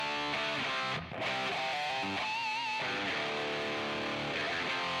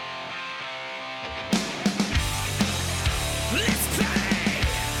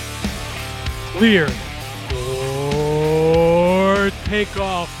clear for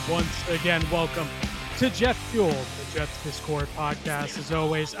takeoff. Once again, welcome to Jet Fuel, the Jets Discord podcast. As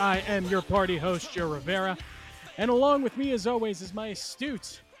always, I am your party host, Joe Rivera. And along with me, as always, is my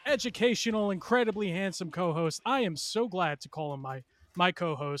astute, educational, incredibly handsome co-host. I am so glad to call him my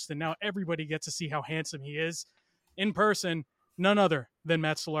co-host, and now everybody gets to see how handsome he is in person. None other than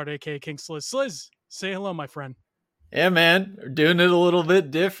Matt Soulard, a.k.a. King Sliz. Sliz, say hello, my friend. Yeah, man, we're doing it a little bit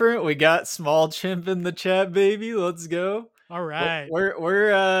different. We got Small Chimp in the chat, baby. Let's go. All right,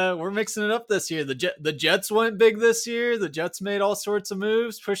 we're mixing it up this year. The Jets went big this year. The Jets made all sorts of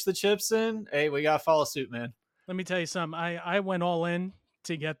moves, pushed the chips in. Hey, we gotta follow suit, man. Let me tell you something. I went all in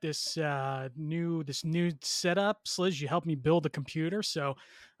to get this new setup. Sliz, you helped me build a computer, so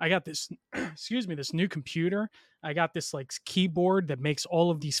I got this. This new computer. I got this like keyboard that makes all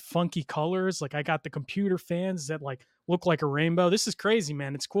of these funky colors. Like I got the computer fans that like look like a rainbow. This is crazy,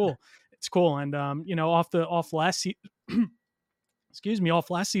 man. It's cool. It's cool. And off last season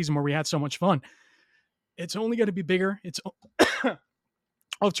where we had so much fun, it's only going to be bigger. It's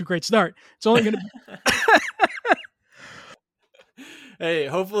off to a great start. It's only going to. Hey,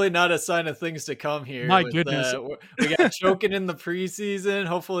 hopefully not a sign of things to come here. My goodness. We got choking in the preseason.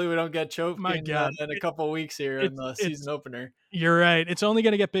 Hopefully we don't get choked in a couple of weeks here in the season opener. You're right. It's only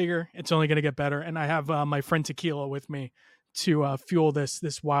going to get bigger. It's only going to get better. And I have my friend Tequila with me to fuel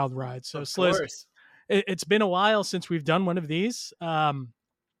this wild ride. So Sliz, it's been a while since we've done one of these.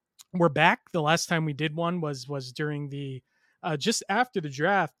 We're back. The last time we did one was during the just after the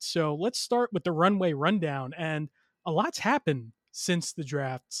draft. So let's start with the runway rundown. And a lot's happened since the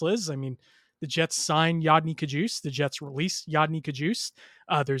draft, Sliz. I mean, the Jets signed Yodny Cajuste. The Jets released Yodny Cajuste.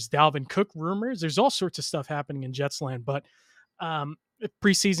 There's Dalvin Cook rumors. There's all sorts of stuff happening in Jets land. But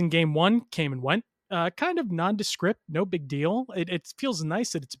preseason game one came and went. Kind of nondescript, no big deal. It feels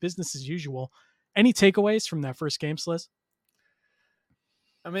nice that it's business as usual. Any takeaways from that first game, Sliz?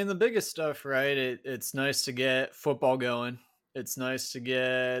 I mean, the biggest stuff, right? It's nice to get football going. It's nice to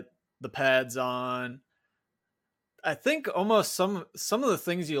get the pads on. I think almost some of the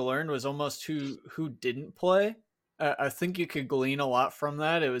things you learned was almost who didn't play. I think you could glean a lot from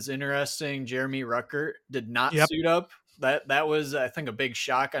that. It was interesting. Jeremy Ruckert did not suit up. That was, I think, a big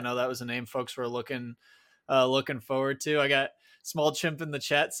shock. I know that was a name folks were looking forward to. I got Small Chimp in the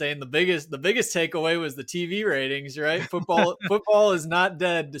chat saying the biggest takeaway was the TV ratings. Right, football is not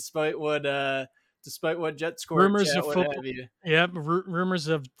dead, despite what Jet score rumors chat of would football. have you. Yeah, rumors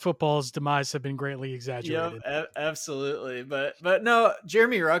of football's demise have been greatly exaggerated. Yep, absolutely. But no,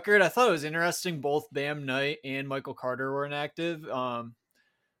 Jeremy Ruckert, I thought it was interesting. Both Bam Knight and Michael Carter were inactive.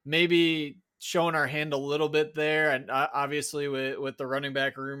 Maybe showing our hand a little bit there, and obviously with the running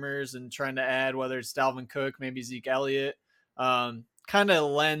back rumors and trying to add whether it's Dalvin Cook, maybe Zeke Elliott, kind of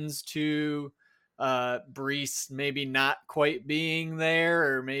lends to Brees maybe not quite being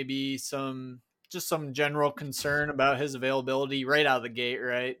there, or maybe some general concern about his availability right out of the gate,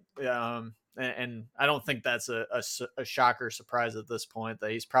 right? And I don't think that's a shocker surprise at this point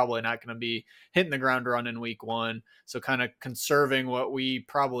that he's probably not going to be hitting the ground run in week one. So kind of conserving what we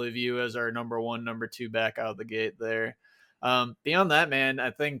probably view as our number one, number two back out of the gate there. Beyond that, man,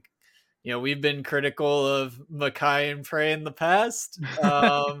 I think, we've been critical of Mekhi and Prey in the past.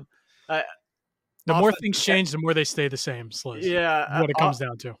 The more things change, the more they stay the same, Sliz. Yeah. What it comes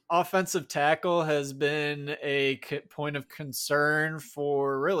down to. Offensive tackle has been a point of concern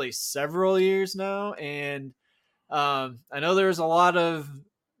for really several years now. And I know there's a lot of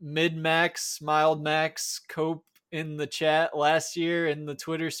mid-max, mild max cope in the chat last year, in the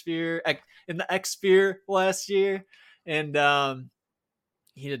Twitter sphere, in the X sphere last year. And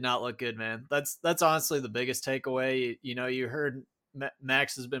he did not look good, man. That's honestly the biggest takeaway. You heard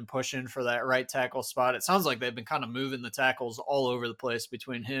Max has been pushing for that right tackle spot. It sounds like they've been kind of moving the tackles all over the place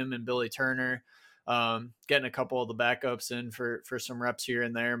between him and Billy Turner, getting a couple of the backups in for some reps here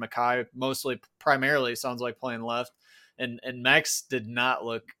and there. Mekhi primarily sounds like playing left, and Max did not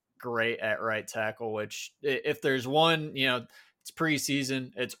look great at right tackle, which if there's one, it's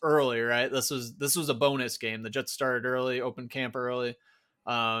preseason, it's early, right? This was a bonus game. The Jets started early, open camp early.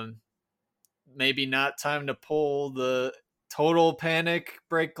 Maybe not time to pull the total panic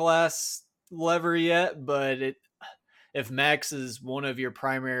break glass lever yet, but if Max is one of your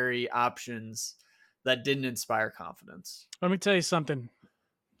primary options, that didn't inspire confidence. Let me tell you something.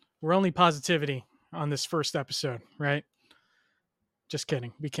 We're only positivity on this first episode, right? Just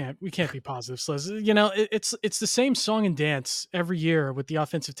kidding. We can't be positive. So, it's the same song and dance every year with the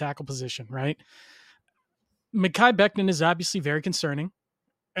offensive tackle position, right? Mekhi Becton is obviously very concerning.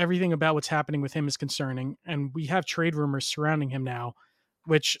 Everything about what's happening with him is concerning, and we have trade rumors surrounding him now.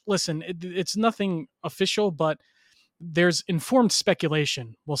 which, listen, it's nothing official, but there's informed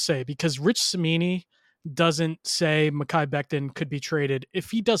speculation, we'll say, because Rich Cimini doesn't say Mekhi Becton could be traded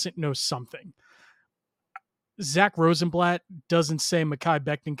if he doesn't know something. Zach Rosenblatt doesn't say Mekhi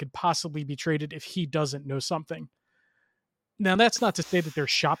Becton could possibly be traded if he doesn't know something. Now, that's not to say that they're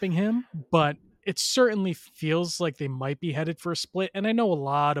shopping him, but it certainly feels like they might be headed for a split. And I know a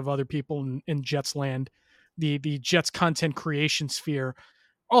lot of other people in Jets land, the Jets content creation sphere,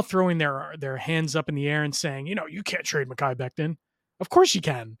 all throwing their hands up in the air and saying, you can't trade Mekhi Becton. Of course you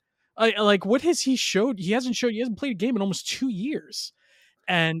can. Like, what has he showed? He hasn't played a game in almost 2 years.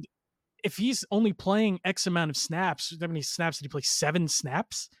 And if he's only playing X amount of snaps, how many snaps did he play? 7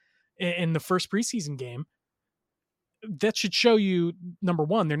 snaps in the first preseason game. That should show you, number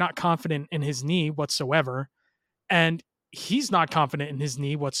one, they're not confident in his knee whatsoever. And he's not confident in his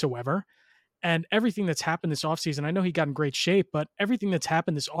knee whatsoever. And everything that's happened this offseason, I know he got in great shape, but everything that's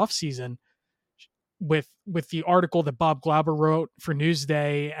happened this offseason with the article that Bob Glauber wrote for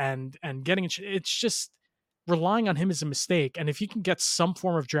Newsday and getting it's just relying on him is a mistake. And if you can get some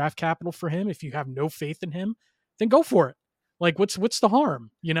form of draft capital for him, if you have no faith in him, then go for it. Like, what's the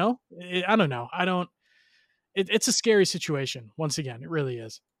harm? I don't know. It's a scary situation. Once again, it really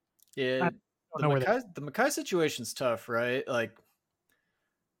is. Yeah, the Mekhi situation's tough, right? Like,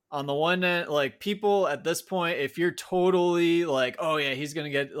 on the one end, like, people at this point, if you're totally like, oh yeah, he's gonna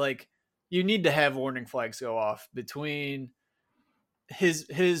get, like, you need to have warning flags go off between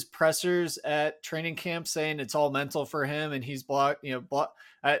his pressers at training camp saying it's all mental for him and he's blocked.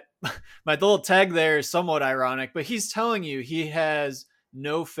 My little tag there is somewhat ironic, but he's telling you he has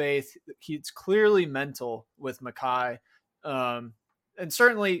no faith. He's clearly mental with Mekhi. And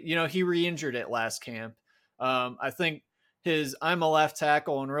certainly, he re-injured it last camp. I think I'm a left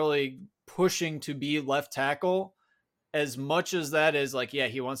tackle and really pushing to be left tackle, as much as that is like, yeah,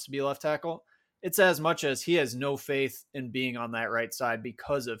 he wants to be left tackle, it's as much as he has no faith in being on that right side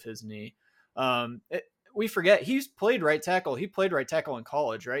because of his knee. We forget he's played right tackle. He played right tackle in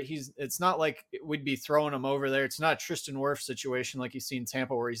college, right? It's not like we'd be throwing him over there. It's not a Tristan Wirf situation like you see in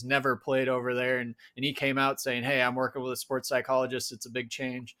Tampa where he's never played over there. And he came out saying, hey, I'm working with a sports psychologist. It's a big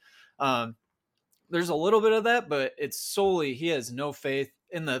change. There's a little bit of that, but it's solely, he has no faith.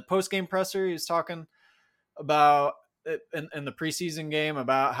 In the post-game presser, he was talking about in the preseason game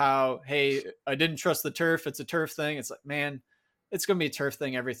about how, hey, I didn't trust the turf. It's a turf thing. It's like, man, it's going to be a turf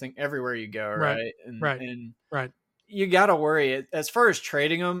thing. Everywhere you go. Right. And you got to worry. As far as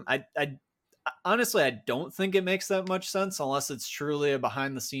trading them, I honestly, I don't think it makes that much sense unless it's truly a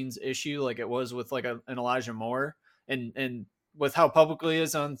behind the scenes issue. Like it was with like an Elijah Moore and with how publicly he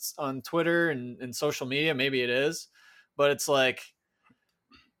is on Twitter and social media, maybe it is, but it's like,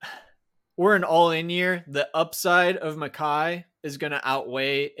 we're an all-in year. The upside of Mekhi is going to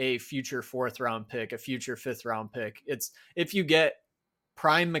outweigh a future 4th round pick, a future 5th round pick. It's if you get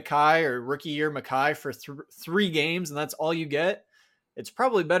prime Mekhi or rookie year Mekhi for 3 games and that's all you get, it's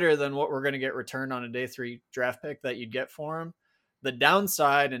probably better than what we're going to get returned on a day 3 draft pick that you'd get for him. The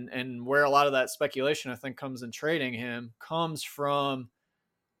downside and where a lot of that speculation I think comes in trading him comes from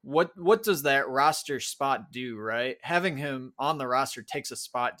what does that roster spot do, right? Having him on the roster takes a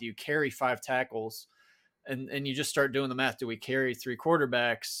spot. Do you carry 5 tackles? And you just start doing the math. Do we carry 3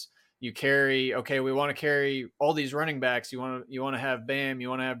 quarterbacks? You carry, okay, we want to carry all these running backs. You want to have Bam, you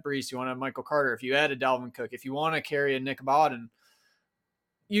want to have Brees, you want to have Michael Carter. If you add a Dalvin Cook, if you want to carry a Nick Bawden,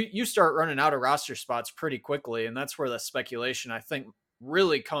 you start running out of roster spots pretty quickly. And that's where the speculation, I think,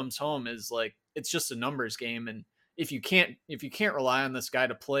 really comes home, is like, it's just a numbers game. And if you can't rely on this guy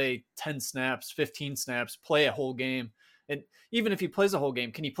to play 10 snaps, 15 snaps, play a whole game, and even if he plays a whole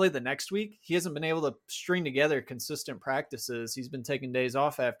game, can he play the next week? He hasn't been able to string together consistent practices. He's been taking days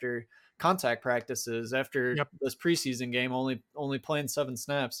off after contact practices, after this preseason game, only playing 7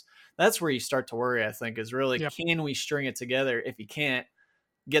 snaps. That's where you start to worry, I think, is really, can we string it together? If he can't,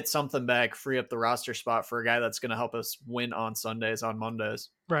 get something back, free up the roster spot for a guy that's going to help us win on Sundays, on Mondays.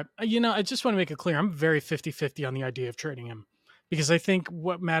 Right. I just want to make it clear. I'm very 50-50 on the idea of trading him because I think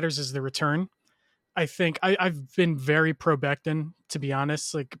what matters is the return. I think I've been very pro Becton, to be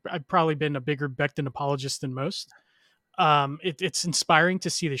honest. Like, I've probably been a bigger Becton apologist than most. It's inspiring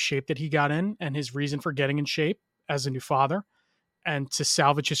to see the shape that he got in and his reason for getting in shape as a new father and to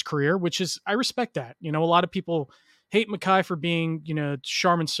salvage his career, which is, I respect that. A lot of people hate Mekhi for being,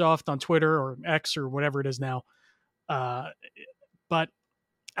 Charmin soft on Twitter or X or whatever it is now. But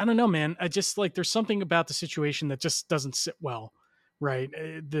I don't know, man. I just, like, there's something about the situation that just doesn't sit well, right?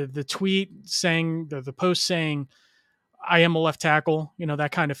 The tweet saying, the post saying, I am a left tackle,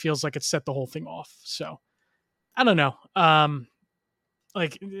 that kind of feels like it set the whole thing off. So I don't know.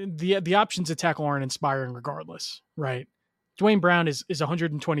 like the options to tackle aren't inspiring regardless, right? Dwayne Brown is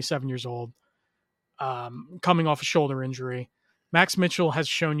 127 years old, coming off a shoulder injury. Max Mitchell has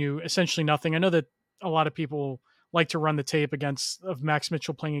shown you essentially nothing. I know that a lot of people like to run the tape of Max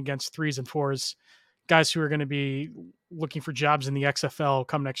Mitchell playing against threes and fours, guys who are going to be looking for jobs in the XFL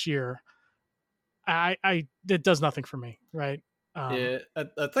come next year. I it does nothing for me, right? Yeah, I I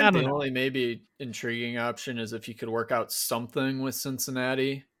think don't the know. only maybe intriguing option is if you could work out something with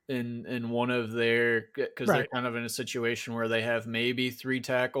Cincinnati in one of their, because they're Right, kind of in a situation where they have maybe three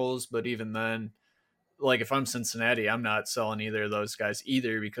tackles, but even then, like if I'm Cincinnati, I'm not selling either of those guys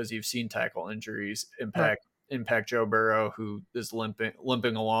either, because you've seen tackle injuries right, impact Joe Burrow, who is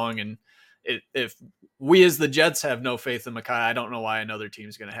limping along. And if we as the Jets have no faith in Mekhi, I don't know why another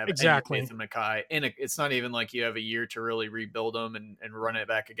team's going to have any exactly. faith in Mekhi. And it's not even like you have a year to really rebuild him and run it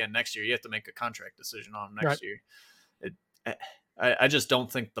back again next year. You have to make a contract decision on him Right, next year. It, I just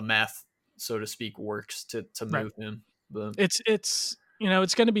don't think the math, so to speak, works to right. move him. But It's it's going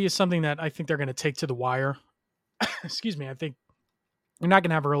to be something that I think they're going to take to the wire. Excuse me. I think you're not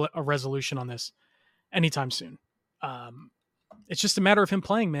going to have a resolution on this anytime soon. Um, it's just a matter of him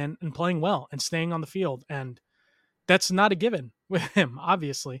playing, man, and playing well and staying on the field. And that's not a given with him,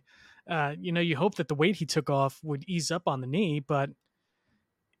 obviously. You hope that the weight he took off would ease up on the knee, but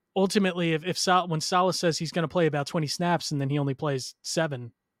ultimately, when Salah says he's going to play about 20 snaps and then he only plays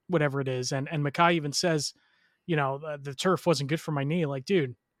 7, whatever it is, and Mekhi even says, the turf wasn't good for my knee. Like,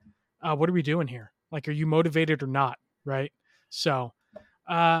 dude, what are we doing here? Like, are you motivated or not? Right. So,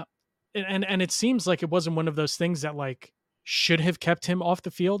 uh, and it seems like it wasn't one of those things that like should have kept him off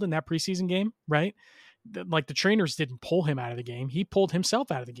the field in that preseason game, right? Like the trainers didn't pull him out of the game; he pulled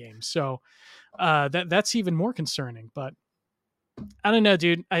himself out of the game. So that's even more concerning. But I don't know,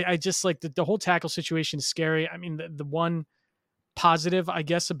 dude. I just like the whole tackle situation is scary. I mean, the one positive, I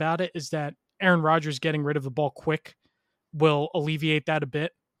guess, about it is that Aaron Rodgers getting rid of the ball quick will alleviate that a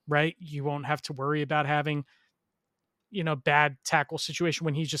bit, right? You won't have to worry about having bad tackle situation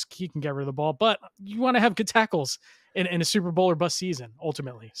when he can get rid of the ball. But you want to have good tackles in a Super Bowl or bust season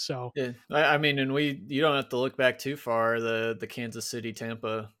ultimately. So yeah, I mean, and you don't have to look back too far. The Kansas City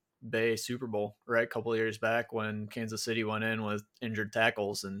Tampa Bay Super Bowl, right? A couple of years back when Kansas City went in with injured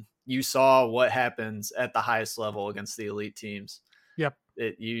tackles, and you saw what happens at the highest level against the elite teams. yep,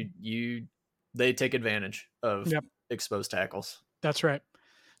 They take advantage of yep, exposed tackles. that's right.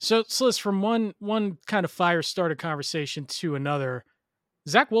 So Sliz, from one kind of fire started conversation to another,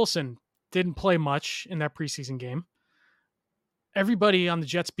 Zach Wilson didn't play much in that preseason game. Everybody on the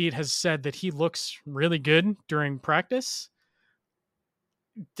Jets beat has said that he looks really good during practice.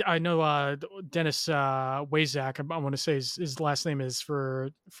 I know Dennis Wazak, I want to say his last name is for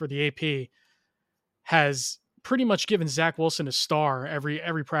the AP, has pretty much given Zach Wilson a star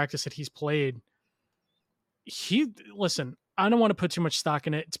every practice that he's played. Listen, I don't want to put too much stock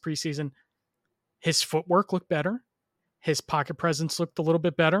in it. It's preseason. His footwork looked better. His pocket presence looked a little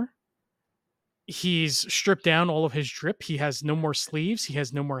bit better. He's stripped down all of his drip. He has no more sleeves. He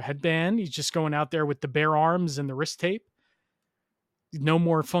has no more headband. He's just going out there with the bare arms and the wrist tape. No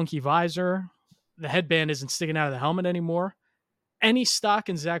more funky visor. The headband isn't sticking out of the helmet anymore. Any stock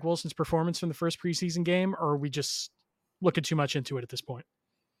in Zach Wilson's performance from the first preseason game, or are we just looking too much into it at this point?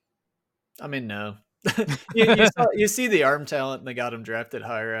 I mean, no. you see the arm talent, and they got him drafted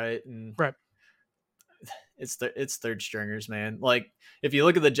high, right? And right. it's third stringers, man. Like if you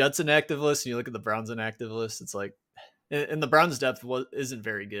look at the Jets inactive list and you look at the Browns inactive list, it's like, and the Browns depth isn't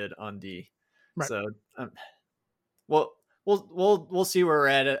very good on D. Right. So, well, we'll see where we're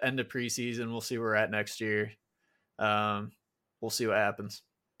at end of preseason. We'll see where we're at next year. We'll see what happens.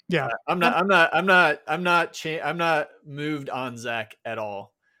 Yeah. I'm not moved on Zach at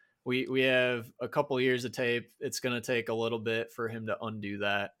all. We have a couple years of tape. It's going to take a little bit for him to undo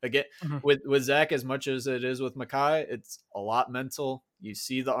that. Again, Mhm. with Zach, as much as it is with Mekhi, it's a lot mental. You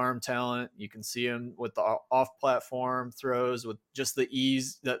see the arm talent. You can see him with the off-platform throws with just the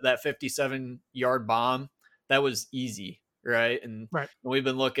ease. That 57-yard bomb, that was easy, right? And Right. we've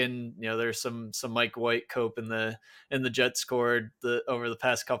been looking. There's some Mike White cope in the Jets scored over the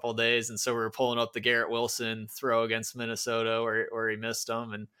past couple of days, and so we were pulling up the Garrett Wilson throw against Minnesota where he missed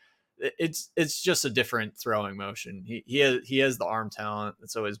them, and it's just a different throwing motion. He has the arm talent.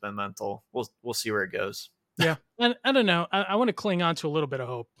 It's always been mental. We'll see where it goes. Yeah. And I don't know. I want to cling on to a little bit of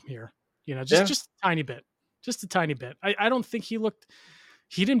hope here. Just a tiny bit. Just a tiny bit. I don't think he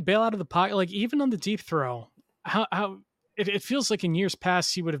didn't bail out of the pocket. Like even on the deep throw, how it feels like in years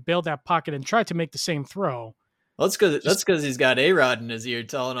past he would have bailed that pocket and tried to make the same throw. Well, that's because he's got A-Rod in his ear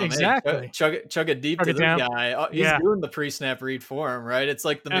telling him, "Hey, exactly. chug it deep Chug to it this down. guy." He's Yeah. doing the pre-snap read for him, right? It's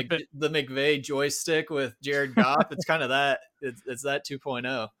like F it. the McVay joystick with Jared Goff. It's kind of that. It's that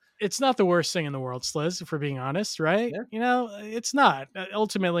 2.0. It's not the worst thing in the world, Sliz, if we're being honest, right? Yeah. You know, it's not.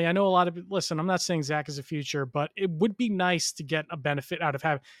 Ultimately, I know a lot of listen, I'm not saying Zach is a future, but it would be nice to get a benefit out of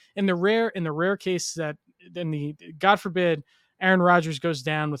having in the rare case that in the God forbid Aaron Rodgers goes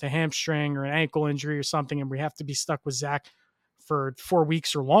down with a hamstring or an ankle injury or something, and we have to be stuck with Zach for 4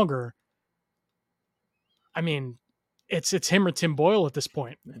 weeks or longer. I mean, it's him or Tim Boyle at this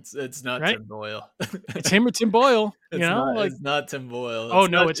point, It's not right? Tim Boyle. It's him or Tim Boyle, you know, like, It's not Tim Boyle. oh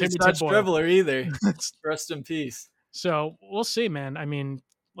no, it's him It's or not Tim Boyle. Stribbler either. Rest in peace. So we'll see, man. I mean,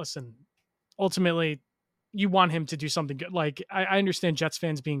 listen, ultimately, you want him to do something good. Like, I understand Jets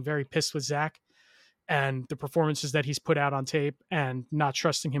fans being very pissed with Zach and the performances that he's put out on tape and not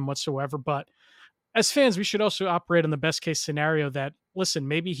trusting him whatsoever. But as fans, we should also operate on the best case scenario that, listen,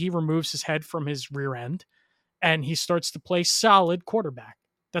 maybe he removes his head from his rear end and he starts to play solid quarterback.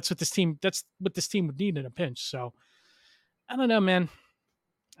 That's what this team would need in a pinch. So I don't know, man.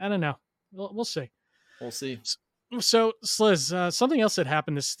 I don't know. We'll see. We'll see. So, Sliz, something else that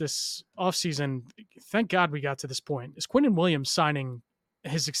happened this offseason, thank God we got to this point, is Quinnen Williams signing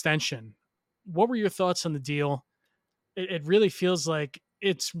his extension. What were your thoughts on the deal? It really feels like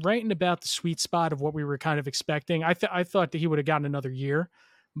it's right in about the sweet spot of what we were kind of expecting. I thought that he would have gotten another year,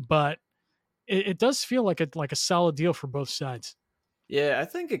 but it does feel like a solid deal for both sides. Yeah, I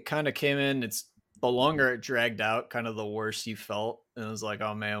think it kind of came in. It's the longer it dragged out, kind of the worse you felt. And it was like,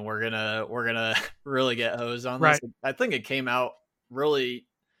 oh man, we're gonna really get hosed on this. Right. I think it came out really.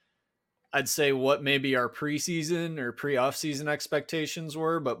 I'd say what maybe our preseason or pre-off season expectations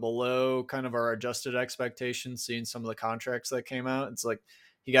were, but below kind of our adjusted expectations. Seeing some of the contracts that came out, it's like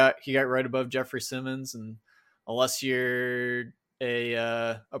he got right above Jeffrey Simmons, and unless you're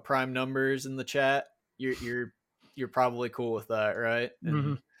a prime numbers in the chat, you're probably cool with that, right?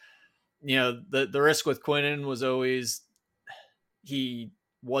 Mm-hmm. And you know the risk with Quinnen was always he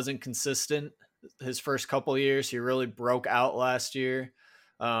wasn't consistent his first couple years. He really broke out last year.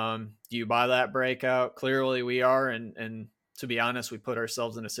 Do you buy that breakout? Clearly we are, and to be honest, we put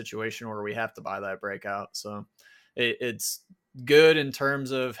ourselves in a situation where we have to buy that breakout. So it's good in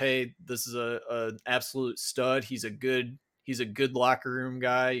terms of, hey, this is a absolute stud. He's a good locker room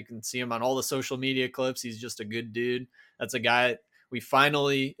guy. You can see him on all the social media clips. He's just a good dude. That's a guy. We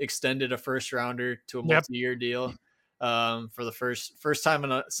finally extended a first rounder to a multi-year deal for the first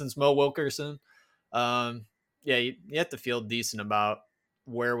time since Mo Wilkerson. Yeah, you have to feel decent about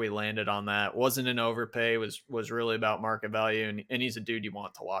where we landed on that. Wasn't an overpay, was really about market value, and he's a dude you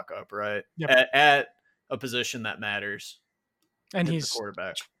want to lock up, right? Yep. At a position that matters. And he's the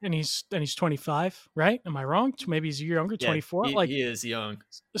quarterback. And he's 25, right? Am I wrong? Maybe he's a year younger, 24. Yeah, he is young.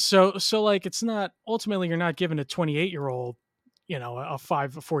 So like it's not ultimately you're not giving a 28-year-old, you know, a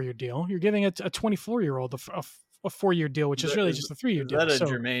 4-year deal. You're giving it a 24-year-old a 4-year deal, which is really just a 3-year deal. Is that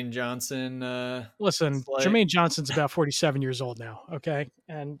a Jermaine Johnson? Listen, Jermaine Johnson's about 47 years old now. Okay,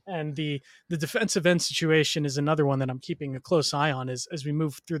 and the defensive end situation is another one that I'm keeping a close eye on as we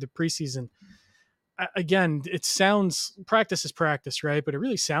move through the preseason. Again, it sounds practice is practice, right? But it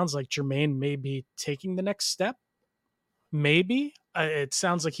really sounds like Jermaine may be taking the next step. Maybe it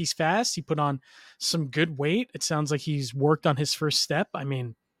sounds like he's fast. He put on some good weight. It sounds like he's worked on his first step. I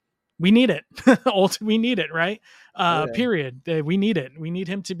mean, we need it. We need it, right? Period. We need it. We need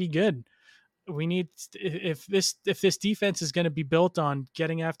him to be good. We need if this defense is going to be built on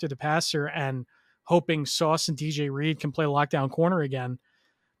getting after the passer and hoping Sauce and DJ Reed can play lockdown corner again.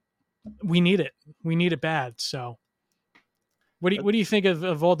 We need it. We need it bad. So what do you think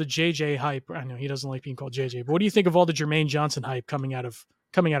of all the JJ hype? I know he doesn't like being called JJ, but what do you think of all the Jermaine Johnson hype coming out of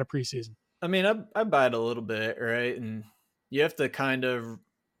preseason? I mean, I buy it a little bit, right? And you have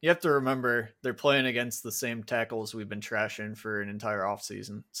to remember they're playing against the same tackles we've been trashing for an entire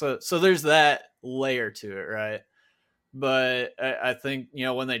offseason. So there's that layer to it, right? But I think, you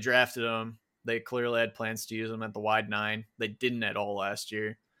know, when they drafted him, they clearly had plans to use him at the wide 9. They didn't at all last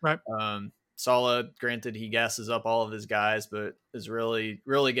year. Right. Sala, granted, he gasses up all of his guys, but is really,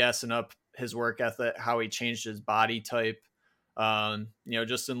 really gassing up his work ethic, how he changed his body type. You know,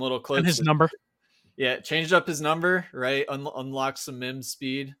 just in little clips. And his number. Yeah, changed up his number, right? Unlocked some Mims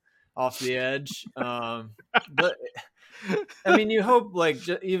speed off the edge. But I mean, you hope, like,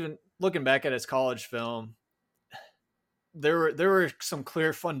 even looking back at his college film, there were some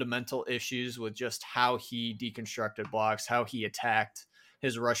clear fundamental issues with just how he deconstructed blocks, how he attacked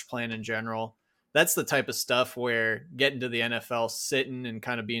his rush plan in general. That's the type of stuff where getting to the NFL, sitting and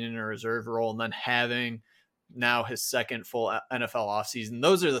kind of being in a reserve role, and then having now his second full NFL offseason.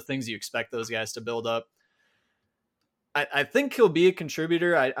 Those are the things you expect those guys to build up. I think he'll be a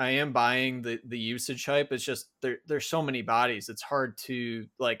contributor. I am buying the usage hype. It's just there's so many bodies. It's hard to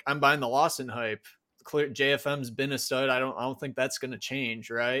like. I'm buying the Lawson hype. Clear JFM's been a stud. I don't think that's going to change,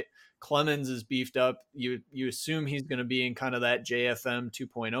 right? Clemens is beefed up. You assume he's going to be in kind of that JFM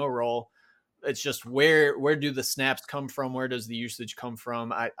 2.0 role. It's just where do the snaps come from? Where does the usage come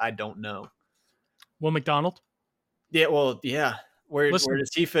from? I don't know. Will McDonald? Yeah, well, yeah. Where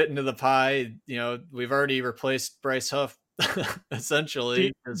does he fit into the pie? You know, we've already replaced Bryce Huff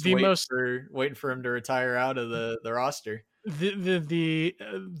essentially. Waiting for him to retire out of the roster.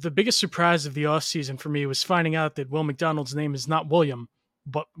 The biggest surprise of the offseason for me was finding out that Will McDonald's name is not William,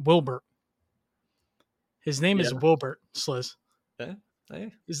 but Wilbert. His name is Wilbert, Sliz.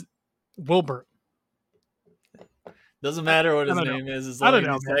 Hey. Is Wilbert. Doesn't matter what his name is as long as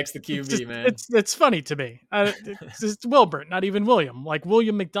he sacks the QB, man. It's funny to me. It's Wilbert, not even William. Like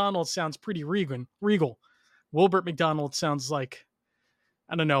William McDonald sounds pretty regal. Wilbert McDonald sounds like,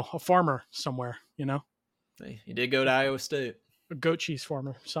 I don't know, a farmer somewhere, you know? He did go to Iowa State. A goat cheese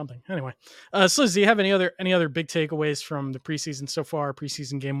farmer, something. Anyway, Sliz, do you have any other big takeaways from the preseason so far?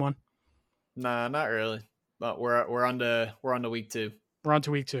 Preseason game 1? Nah, not really. But we're on to week 2. We're on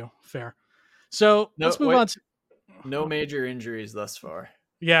to week 2. Fair. So let's move on to. No major injuries thus far.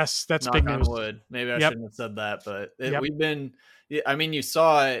 Yes, that's big news. Wood. Maybe I shouldn't have said that, but we've been. I mean, you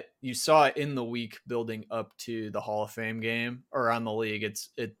saw it. You saw it in the week building up to the Hall of Fame game or on the league.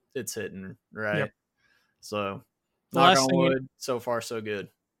 It's hitting right. Yep. So, knock on wood. So far, so good.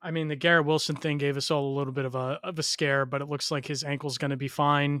 I mean, the Garrett Wilson thing gave us all a little bit of a scare, but it looks like his ankle's going to be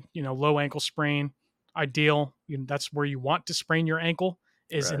fine. You know, low ankle sprain, ideal. That's where you want to sprain your ankle.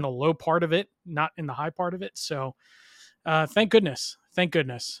 Is in the low part of it, not in the high part of it. So thank goodness.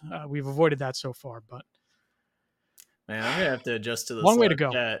 We've avoided that so far, but man, I'm going to have to adjust to this. Long way to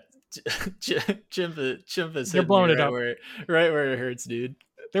go. Chimp is They're blowing it up. Right where it hurts, dude.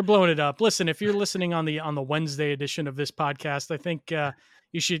 They're blowing it up. Listen, if you're listening on the Wednesday edition of this podcast, I think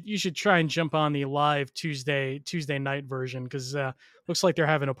you should try and jump on the live Tuesday night version because looks like they're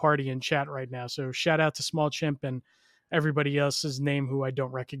having a party in chat right now. So shout out to Small Chimp and everybody else's name who I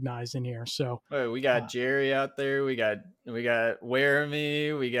don't recognize in here. So we got Jerry out there. We got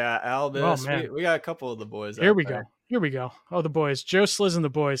Waremy. We got Albus. We got a couple of the boys. Here we go. Oh, the boys. Joe Sliz and the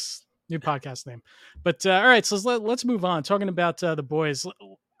boys. New podcast name. But all right, so let's move on. Talking about the boys,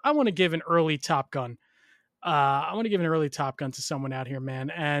 I want to give an early Top Gun. To someone out here, man.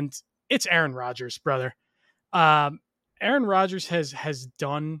 And it's Aaron Rodgers, brother. Aaron Rodgers has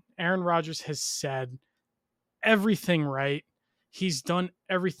said everything right. He's done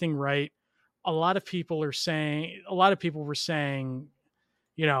everything right. A lot of people were saying,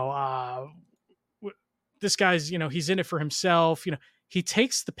 you know, this guy's, you know, he's in it for himself. You know, he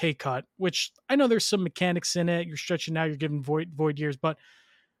takes the pay cut, which I know there's some mechanics in it. You're stretching out, you're giving void years, but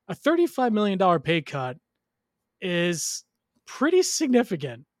a $35 million pay cut is pretty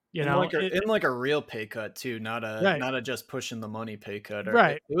significant. You know, in like a real pay cut too, not a just pushing the money pay cut.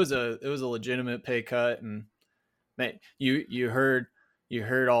 Right. It was a legitimate pay cut, and man, you heard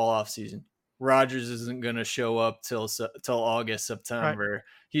all off season. Rodgers isn't going to show up till August, September. Right.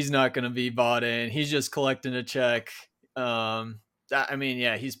 He's not going to be bought in. He's just collecting a check. I mean,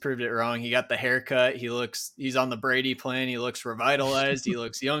 yeah, he's proved it wrong. He got the haircut. He's on the Brady plan. He looks revitalized. He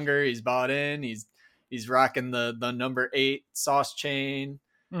looks younger. He's bought in. He's rocking the number 8 sauce chain.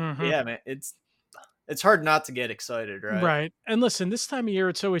 Mm-hmm. Yeah, man, it's hard not to get excited, right? Right. And listen, this time of year,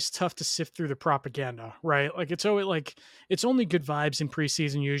 it's always tough to sift through the propaganda, right? Like it's always like, it's only good vibes in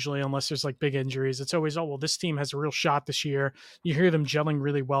preseason usually, unless there's like big injuries. It's always, oh, well, this team has a real shot this year. You hear them gelling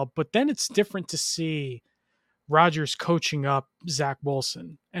really well, but then it's different to see Rodgers coaching up Zach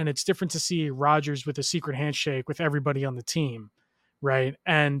Wilson. And it's different to see Rodgers with a secret handshake with everybody on the team. Right.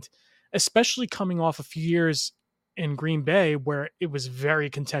 And especially coming off a few years in Green Bay where it was very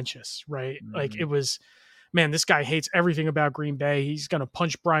contentious, right? Mm-hmm. Like it was, man, this guy hates everything about Green Bay. He's going to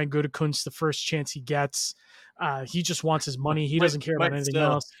punch Brian Gutekunst the first chance he gets. He just wants his money. He doesn't care about anything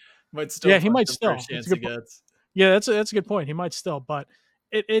else. Yeah, he might still. Yeah, that's a good point. He might still, but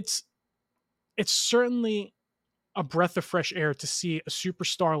it's certainly a breath of fresh air to see a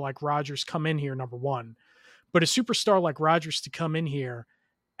superstar like Rodgers come in here, number one, but a superstar like Rodgers to come in here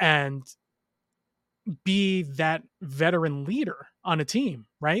and be that veteran leader on a team,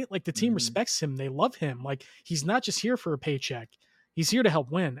 right? Like the team respects him. They love him. Like he's not just here for a paycheck. He's here to help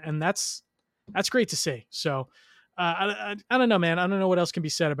win. And that's great to see. So I don't know, man. I don't know what else can be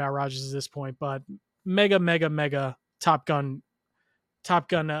said about Rodgers at this point, but mega Top Gun Top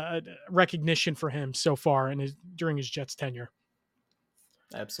Gun recognition for him so far during his Jets tenure.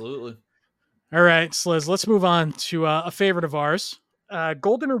 Absolutely. All right, Sliz, let's move on to a favorite of ours,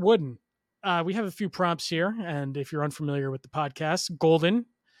 Golden or Wooden. We have a few prompts here, and if you're unfamiliar with the podcast, Golden,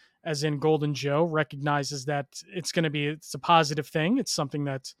 as in Golden Joe, recognizes that it's a positive thing. It's something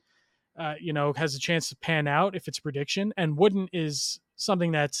that has a chance to pan out if it's a prediction, and Wooden is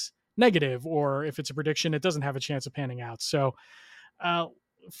something that's negative, or if it's a prediction, it doesn't have a chance of panning out. So,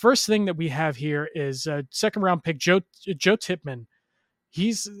 first thing that we have here is second round pick Joe Tipman.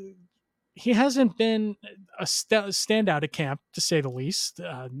 He hasn't been a standout at camp, to say the least.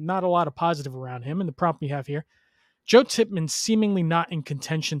 Not a lot of positive around him. And the prompt we have here, Joe Tipman seemingly not in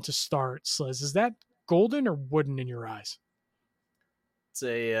contention to start. Sliz, is that Golden or Wooden in your eyes?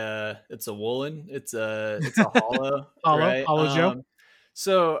 It's a woolen. It's a hollow, right? Hollow Joe.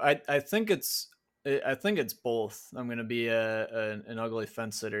 So I think it's both. I'm gonna be an ugly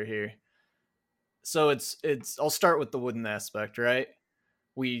fence sitter here. So it's I'll start with the wooden aspect, right?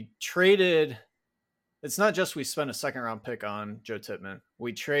 We traded. It's not just we spent a second round pick on Joe Tipman.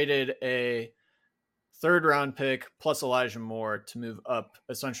 We traded a third round pick plus Elijah Moore to move up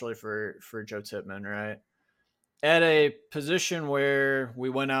essentially for Joe Tipman, right? At a position where we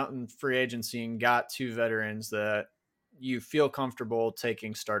went out in free agency and got two veterans that you feel comfortable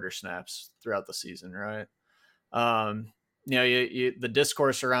taking starter snaps throughout the season, right? The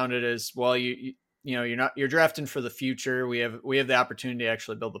discourse around it is, well, you're drafting for the future. We have the opportunity to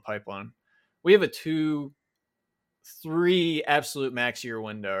actually build the pipeline. We have a 2-3 absolute max year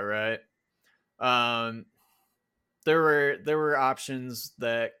window, right? There were options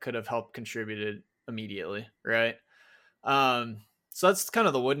that could have helped contributed immediately, right? So that's kind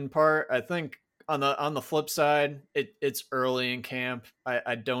of the wooden part. I think on the flip side, it's early in camp.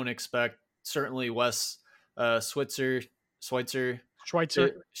 I don't expect certainly Wes Schweitzer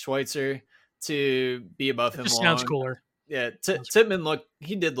to be above him. Sounds cooler. Yeah, Tippmann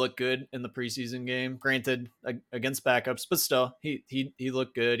did look good in the preseason game. Granted, against backups, but still, he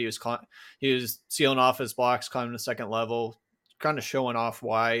looked good. He was sealing off his blocks, climbing to second level, kind of showing off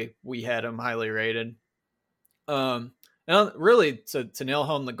why we had him highly rated. And really to nail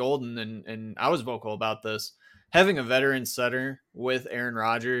home the golden, and I was vocal about this, having a veteran setter with Aaron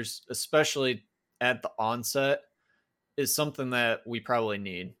Rodgers, especially at the onset, is something that we probably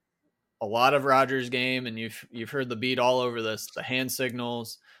need. A lot of Rodgers game, and you've heard the beat all over this, the hand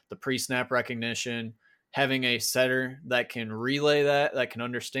signals, the pre-snap recognition, having a setter that can relay that can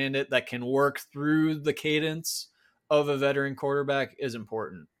understand it, that can work through the cadence of a veteran quarterback is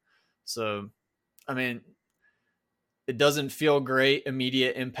important. So, I mean, it doesn't feel great,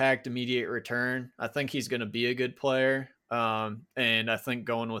 immediate impact, immediate return. I think he's going to be a good player. And I think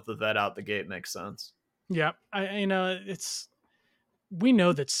going with the vet out the gate makes sense. Yeah. We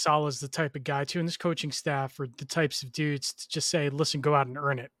know that Salah's the type of guy too, and this coaching staff are the types of dudes to just say, listen, go out and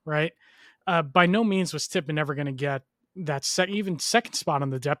earn it. Right. By no means was Tipman ever going to get that even second spot on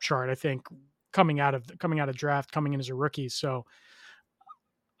the depth chart. I think coming out of draft, coming in as a rookie. So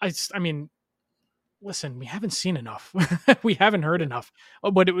I mean, listen, we haven't seen enough. We haven't heard enough.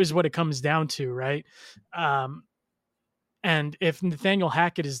 But it was what it comes down to. Right. And if Nathaniel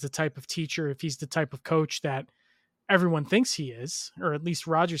Hackett is the type of teacher, if he's the type of coach that everyone thinks he is, or at least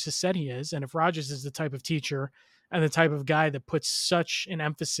Rodgers has said he is, and if Rodgers is the type of teacher and the type of guy that puts such an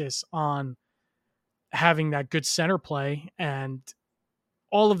emphasis on having that good center play and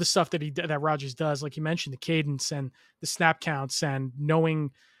all of the stuff that Rodgers does, like you mentioned, the cadence and the snap counts and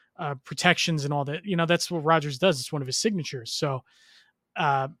knowing protections and all that, that's what Rodgers does. It's one of his signatures. So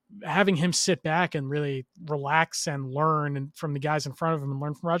having him sit back and really relax and learn from the guys in front of him and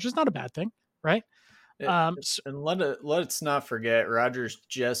learn from Rodgers is not a bad thing, right? And let's not forget, Rodgers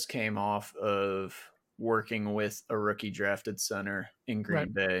just came off of working with a rookie drafted center in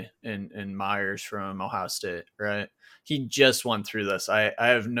Green Bay and Myers from Ohio State, right? He just went through this. I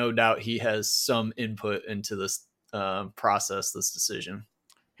have no doubt he has some input into this process, this decision.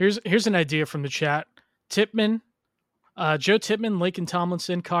 Here's an idea from the chat. Tipman, Joe Tipman, Laken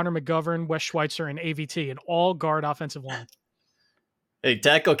Tomlinson, Connor McGovern, Wes Schweitzer, and AVT, an all guard offensive line. Hey,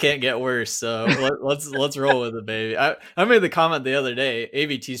 tackle can't get worse, so let's roll with it, baby. I made the comment the other day.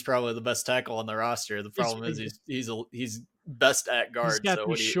 AVT's probably the best tackle on the roster. The problem is he's best at guard. He's got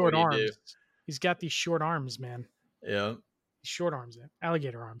these short arms. He's got these short arms, man. Yeah, short arms,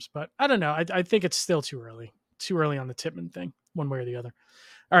 alligator arms. But I don't know. I think it's still too early. Too early on the Tipman thing, one way or the other.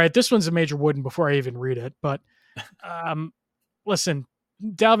 All right, this one's a major wooden before I even read it. But listen,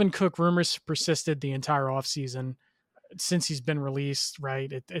 Dalvin Cook rumors persisted the entire offseason since he's been released,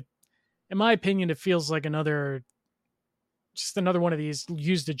 right? It in my opinion, it feels like another just another one of these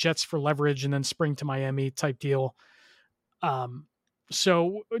use the Jets for leverage and then spring to Miami type deal. Um,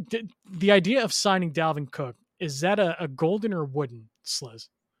 so the idea of signing Dalvin Cook, is that a golden or wooden, Sliz?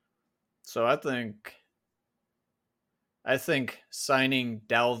 So I think signing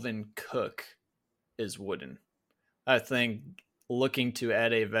Dalvin Cook is wooden. I think looking to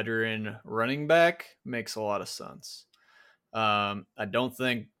add a veteran running back makes a lot of sense. I don't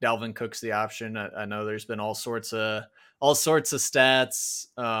think Dalvin Cook's the option. I know there's been all sorts of stats,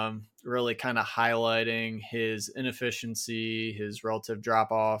 really kind of highlighting his inefficiency, his relative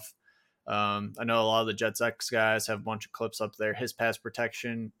drop off. I know a lot of the Jets X guys have a bunch of clips up there. His pass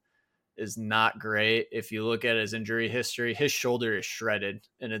protection is not great. If you look at his injury history, his shoulder is shredded,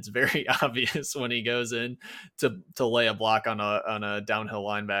 and it's very obvious when he goes in to lay a block on a downhill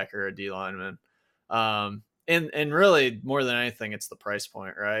linebacker or a D lineman. And really more than anything, it's the price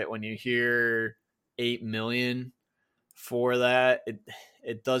point, right? When you hear 8 million for that,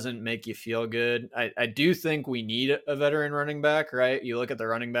 it doesn't make you feel good. I do think we need a veteran running back, right? You look at the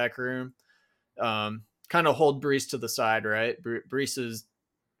running back room, kind of hold Brees to the side, right? Brees is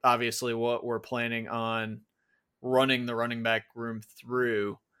obviously what we're planning on running the running back room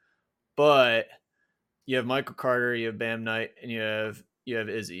through, but you have Michael Carter, you have Bam Knight, and you have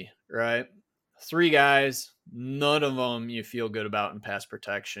Izzy, right? 3 guys, none of them you feel good about in pass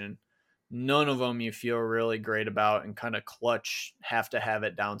protection. None of them you feel really great about in kind of clutch, have to have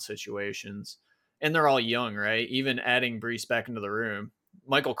it down situations. And they're all young, right? Even adding Brees back into the room,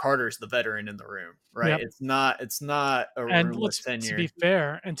 Michael Carter's the veteran in the room, right? Yep. It's not a And room with let's tenure.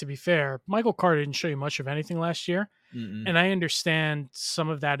 to be fair, Michael Carter didn't show you much of anything last year. Mm-mm. And I understand some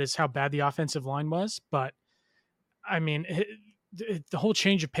of that is how bad the offensive line was, but I mean, the whole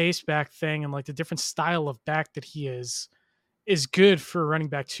change of pace back thing and like the different style of back that he is good for a running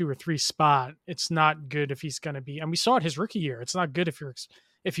back 2 or 3 spot. It's not good if he's going to be, and we saw it his rookie year. It's not good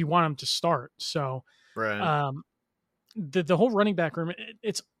if you want him to start. So, Right. um, the whole running back room,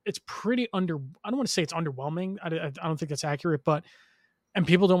 it's pretty under. I don't want to say it's underwhelming. I don't think that's accurate, but and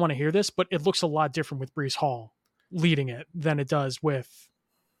people don't want to hear this, but it looks a lot different with Brees Hall leading it than it does with,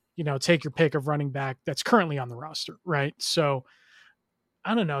 take your pick of running back that's currently on the roster, right? So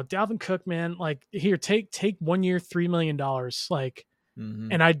I don't know, Dalvin Cook, man, like here, take 1 year, $3 million, like,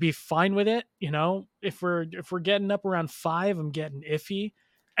 Mm-hmm. and I'd be fine with it. If we're getting up around 5, I'm getting iffy.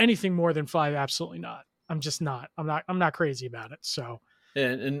 Anything more than 5, absolutely not. I'm just not. I'm not crazy about it. So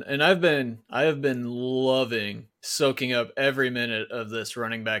And I have been loving soaking up every minute of this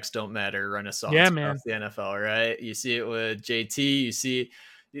running backs don't matter yeah, renaissance across man. the NFL, right? You see it with JT,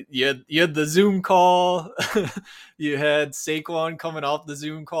 you had the Zoom call, you had Saquon coming off the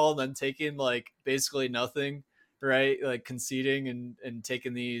Zoom call and then taking like basically nothing, right? Like conceding and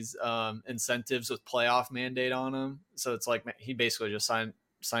taking these incentives with playoff mandate on him. So it's like he basically just signed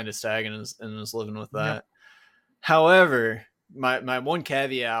a tag and is living with Yep. that. However, my one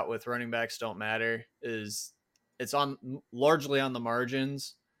caveat with running backs don't matter is it's on largely on the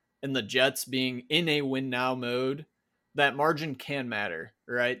margins, and the Jets being in a win now mode, that margin can matter,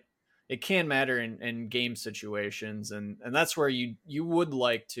 right? It can matter in game situations, and that's where you would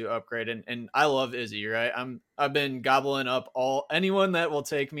like to upgrade. And I love Izzy, right? I've been gobbling up anyone that will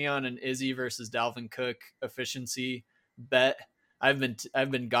take me on an Izzy versus Dalvin Cook efficiency bet. I've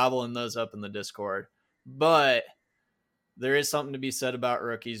been gobbling those up in the Discord, but there is something to be said about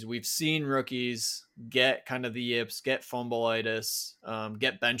rookies. We've seen rookies get kind of the yips, get fumbleitis,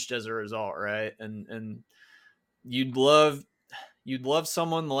 get benched as a result, right? And you'd love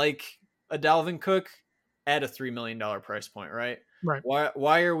someone like a Dalvin Cook at a $3 million price point, right? Right.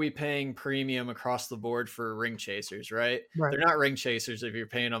 Why are we paying premium across the board for ring chasers, right? Right. They're not ring chasers if you're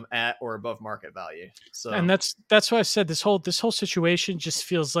paying them at or above market value. And So that's why I said this whole situation just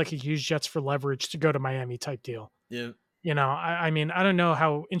feels like a use Jets for leverage to go to Miami type deal. yeah, I mean, I don't know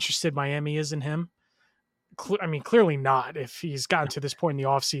how interested Miami is in him. I mean, clearly not if he's gotten to this point in the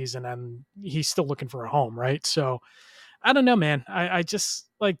offseason and he's still looking for a home, right? So I don't know, man. I just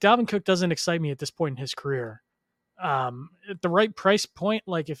like Dalvin Cook doesn't excite me at this point in his career. At the right price point,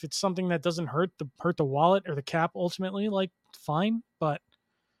 like if it's something that doesn't hurt the wallet or the cap ultimately, like fine. But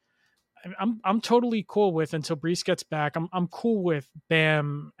I'm totally cool with until Brees gets back. I'm cool with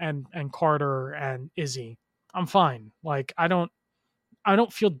Bam and Carter and Izzy. I'm fine. Like I don't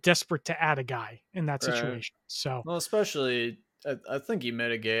feel desperate to add a guy in that right. situation. So Well, especially, I think you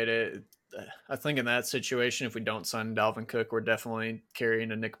mitigate it. I think in that situation, if we don't sign Dalvin Cook, we're definitely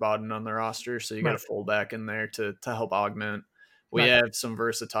carrying a Nick Bawden on the roster. So you got a right, fullback in there to help augment. We right, have some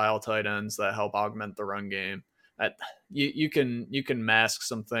versatile tight ends that help augment the run game. You can mask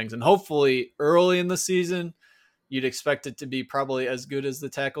some things, and hopefully early in the season you'd expect it to be probably as good as the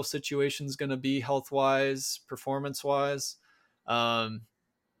tackle situation is going to be health wise, performance wise.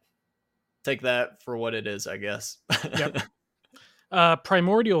 Take that for what it is, I guess. Yep.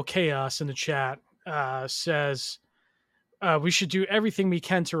 Primordial Chaos in the chat says we should do everything we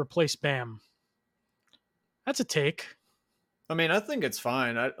can to replace Bam. That's a take. I mean, I think it's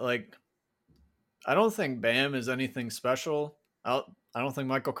fine. I don't think Bam is anything special. I don't think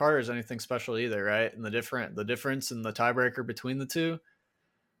Michael Carter is anything special either, right? And the difference in the tiebreaker between the two,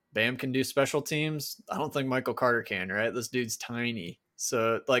 Bam can do special teams. I don't think Michael Carter can, right? This dude's tiny.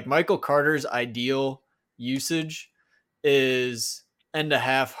 So like Michael Carter's ideal usage is end a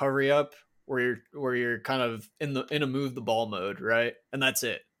half hurry up where you're kind of in a move the ball mode, right? And that's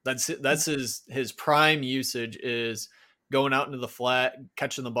it. That's his prime usage is going out into the flat,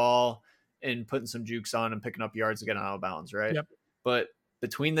 catching the ball and putting some jukes on and picking up yards to get out of bounds, right? Yep. But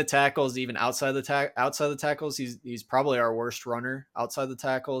between the tackles, even outside the tackles, he's probably our worst runner outside the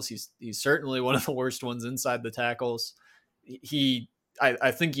tackles. He's certainly one of the worst ones inside the tackles.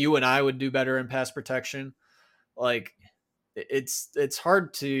 I think you and I would do better in pass protection. Like it's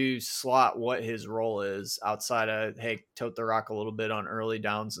hard to slot what his role is outside of, hey, tote the rock a little bit on early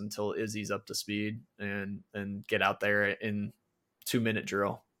downs until Izzy's up to speed and get out there in 2-minute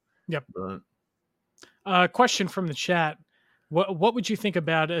drill. Yep. Question from the chat. What would you think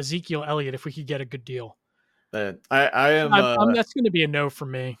about Ezekiel Elliott if we could get a good deal? I am. That's going to be a no for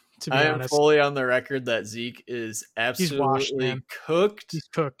me. To be honest, I am fully on the record that Zeke is absolutely cooked. He's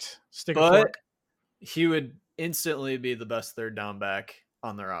cooked. Stick a fork. He would instantly be the best third down back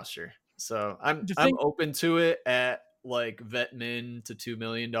on the roster. So I'm open to it at like vet min to $2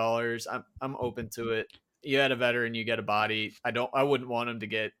 million. I'm open to it. You had a veteran, you get a body. I wouldn't want him to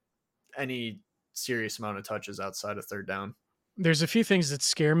get any serious amount of touches outside of third down. There's a few things that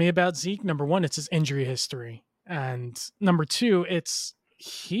scare me about Zeke. Number one, it's his injury history. And number two,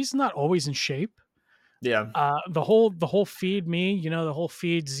 he's not always in shape. Yeah. The whole feed me, the whole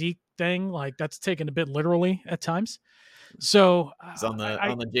feed Zeke thing, like that's taken a bit literally at times. So it's on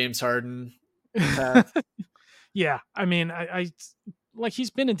the James Harden path. Yeah. I mean, I like he's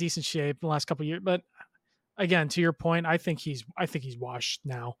been in decent shape the last couple of years, but again, to your point, I think he's washed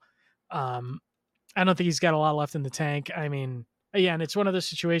now. I don't think he's got a lot left in the tank. I mean, and it's one of those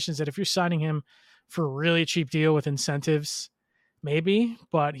situations that if you're signing him for a really cheap deal with incentives, maybe,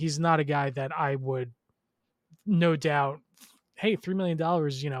 but he's not a guy that I would, no doubt, hey, $3 million,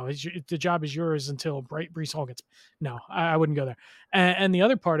 the job is yours until Breece Hall gets. No, I wouldn't go there. And the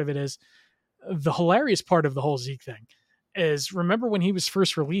other part of it is the hilarious part of the whole Zeke thing is, remember when he was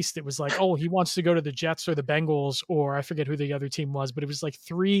first released, it was like, oh, he wants to go to the Jets or the Bengals, or I forget who the other team was, but it was like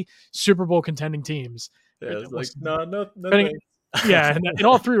 3 Super Bowl contending teams. Yeah, it was like, no. Yeah, and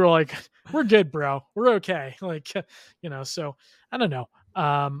all 3 were like, we're good, bro. We're okay. Like, so I don't know.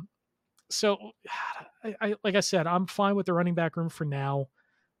 So I like I said, I'm fine with the running back room for now.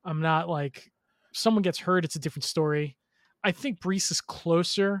 I'm not like, someone gets hurt, it's a different story. I think Breece is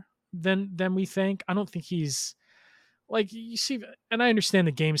closer than we think. I don't think he's, like, you see, and I understand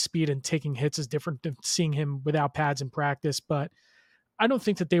the game speed and taking hits is different than seeing him without pads in practice, but I don't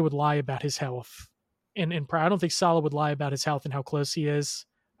think that they would lie about his health. And I don't think Saleh would lie about his health and how close he is.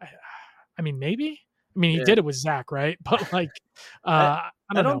 I mean, maybe. I mean, he did it with Zach, right? But like, I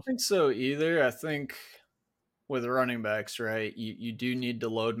don't think so either. I think with running backs, right, you do need to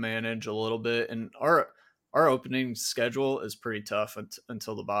load manage a little bit, and our opening schedule is pretty tough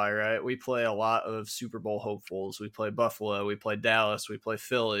until the bye, right? We play a lot of Super Bowl hopefuls. We play Buffalo, we play Dallas, we play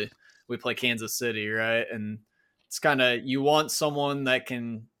Philly, we play Kansas City, right? And it's kind of, you want someone that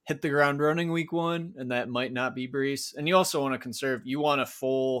can hit the ground running week 1, and that might not be Breece. And you also want to conserve, you want a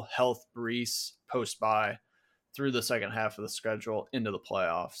full health Breece post-bye through the second half of the schedule into the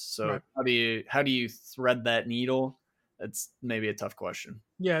playoffs. So right. How do you thread that needle? That's maybe a tough question.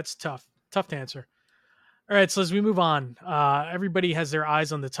 Yeah, it's tough to answer. All right, so as we move on, everybody has their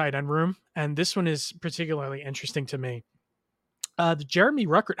eyes on the tight end room, and this one is particularly interesting to me. The Jeremy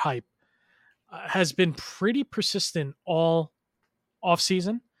Ruckert hype has been pretty persistent all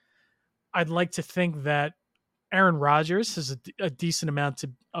offseason. I'd like to think that Aaron Rodgers has a decent amount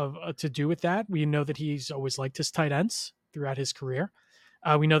to do with that. We know that he's always liked his tight ends throughout his career.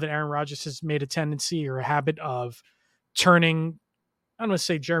 We know that Aaron Rodgers has made a tendency or a habit of turning, I don't want to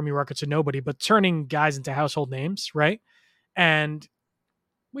say Jeremy Ruckert to nobody, but turning guys into household names, right? And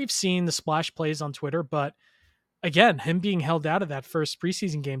we've seen the splash plays on Twitter, but again, him being held out of that first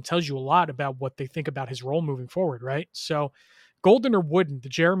preseason game tells you a lot about what they think about his role moving forward, right? So Golden or Wooden, the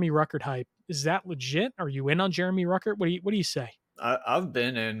Jeremy Ruckert hype, is that legit? Are you in on Jeremy Ruckert? What do you say? I've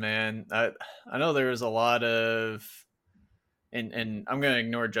been in, man. I know there was a lot of, and I'm gonna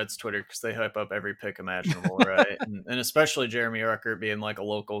ignore Jets Twitter because they hype up every pick imaginable, right? And especially Jeremy Ruckert being like a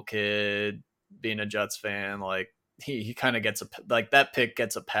local kid, being a Jets fan, like he kind of gets like that pick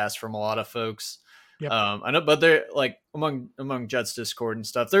gets a pass from a lot of folks. Yep. I know, but they're like among Jets Discord and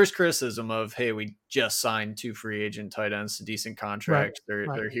stuff. There's criticism of, hey, we just signed 2 free agent tight ends to decent contracts.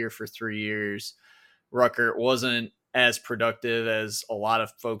 They're here for 3 years. Ruckert wasn't as productive as a lot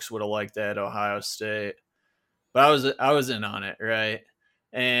of folks would have liked at Ohio State, but I was in on it, right?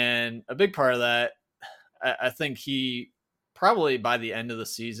 And a big part of that, I think he probably by the end of the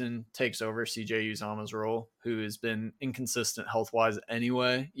season takes over CJ Uzama's role, who has been inconsistent health wise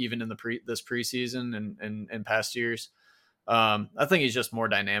anyway, even in this preseason and past years. I think he's just more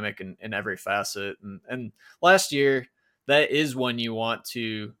dynamic in every facet. And last year, that is when you want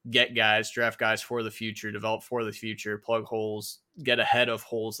to get guys, draft guys for the future, develop for the future, plug holes, get ahead of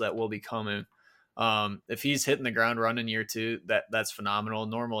holes that will be coming. If he's hitting the ground running year 2, that's phenomenal.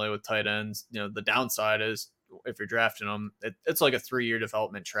 Normally with tight ends, the downside is if you're drafting them, it's like a 3-year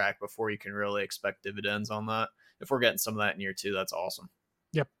development track before you can really expect dividends on that. If we're getting some of that in year 2, that's awesome.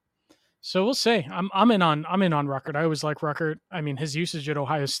 Yep. So we'll see. I'm in on Ruckert. I always like Ruckert. I mean, his usage at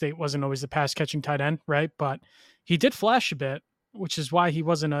Ohio State wasn't always the pass catching tight end, right? But he did flash a bit, which is why he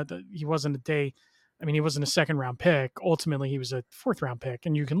wasn't a day. I mean, he wasn't a 2nd round pick. Ultimately, he was a 4th round pick,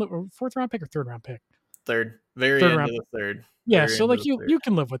 and you can look 4th round pick or 3rd round pick. Third, very end of the third. Yeah, so like you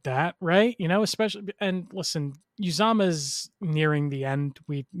can live with that, right? Especially, and listen, Uzama's nearing the end.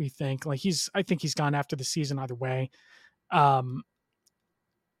 We think like I think he's gone after the season either way. So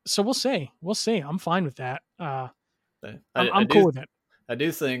we'll see. I'm fine with that. I'm cool with it. I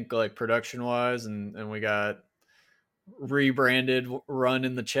do think like production wise, and we got rebranded Run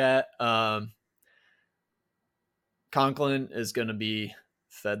in the chat. Conklin is going to be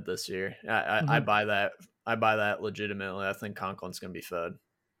fed this year. I buy that. I buy that legitimately. I think Conklin's going to be fed.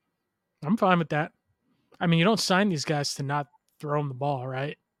 I'm fine with that. I mean, you don't sign these guys to not throw them the ball,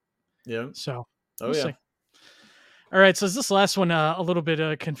 right? Yeah. So we'll see. All right. So is this last one a little bit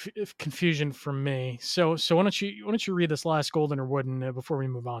of confusion from me? So why don't you read this last Golden or Wooden before we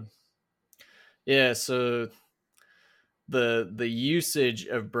move on? Yeah. So the usage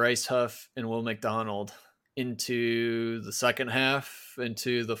of Bryce Huff and Will McDonald into the second half,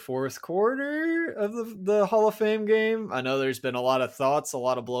 into the 4th quarter of the Hall of Fame game. I know there's been a lot of thoughts, a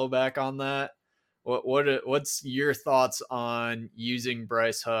lot of blowback on that. What's your thoughts on using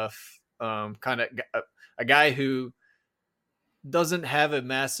Bryce Huff, kind of a guy who doesn't have a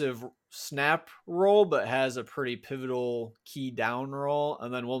massive snap role, but has a pretty pivotal key down role,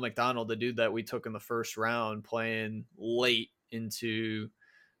 and then Will McDonald, the dude that we took in the 1st round, playing late into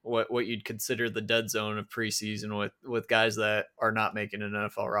what you'd consider the dead zone of preseason with guys that are not making an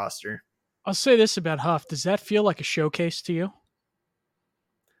NFL roster. I'll say this about Huff. Does that feel like a showcase to you?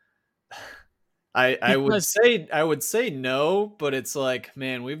 I would say no, but it's like,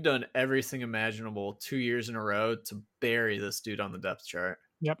 man, we've done everything imaginable 2 years in a row to bury this dude on the depth chart.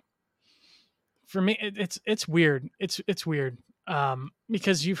 Yep. For me, it's weird. It's weird.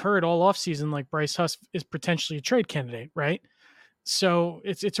 Because you've heard all offseason like Bryce Huff is potentially a trade candidate, right? So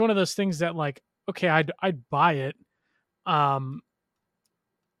it's one of those things that like, okay, I'd buy it. Will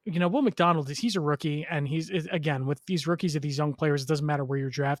McDonald he's a rookie, and he's again with these rookies of these young players, it doesn't matter where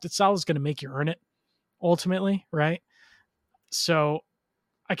you're drafted. Salah's going to make you earn it ultimately, right? So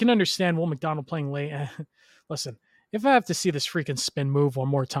I can understand Will McDonald playing late. Listen, if I have to see this freaking spin move one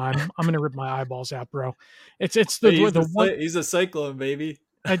more time, I'm going to rip my eyeballs out, bro. It's he's a cyclone, baby.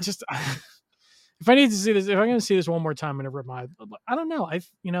 I just if I need to see this, if I'm going to see this one more time, I'm going to rip my. I don't know.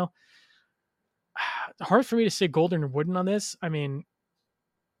 Hard for me to say Golden or Wooden on this. I mean,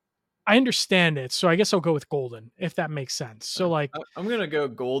 I understand it, so I guess I'll go with Golden if that makes sense. So like, I'm gonna go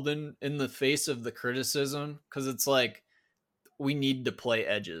Golden in the face of the criticism, because it's like we need to play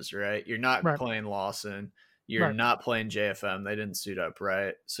edges, right? You're not playing Lawson. You're not playing JFM. They didn't suit up,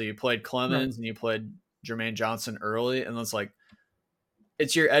 right? So you played Clemens and you played Jermaine Johnson early, and it's like,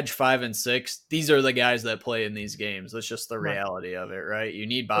 it's your edge 5 and 6. These are the guys that play in these games. That's just the reality of it, right? You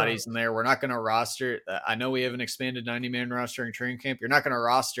need bodies in there. We're not going to roster. I know we have an expanded 90-man roster in training camp. You're not going to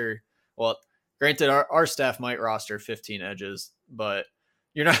roster. Well, granted, our staff might roster 15 edges, but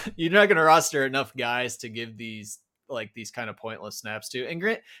you're not going to roster enough guys to give these kind of pointless snaps to.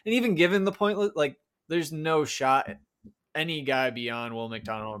 And even given the pointless, like, there's no shot any guy beyond Will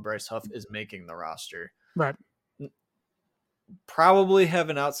McDonald and Bryce Huff is making the roster. Right. Probably have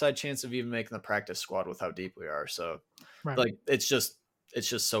an outside chance of even making the practice squad with how deep we are. So like, it's just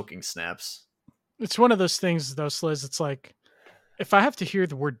soaking snaps. It's one of those things though, Sliz. It's like, if I have to hear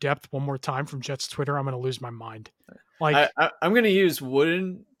the word depth one more time from Jets Twitter, I'm going to lose my mind. Like, I'm going to use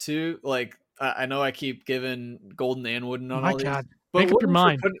Wooden too. Like, I know I keep giving Golden and Wooden on my all these, God, but make up your Wooden for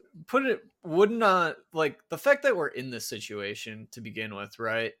mind. put it Wooden on, like, the fact that we're in this situation to begin with,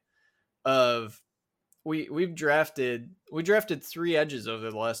 right? Of we drafted 3 edges over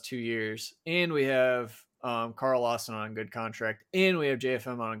the last 2 years, and we have Carl Lawson on a good contract, and we have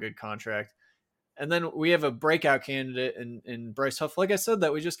JFM on a good contract. And then we have a breakout candidate in Bryce Huff, like I said,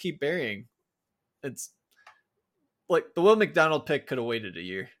 that we just keep burying. It's like the Will McDonald pick could have waited a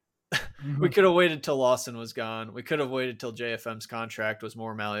year. We Mhm. could have waited till Lawson was gone. We could have waited till JFM's contract was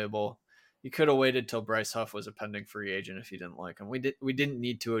more malleable. You could have waited till Bryce Huff was a pending free agent if you didn't like him. We didn't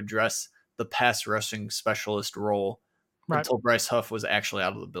need to address the pass rushing specialist role Right. until Bryce Huff was actually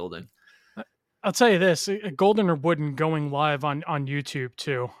out of the building. I'll tell you this: Golden or Wooden going live on YouTube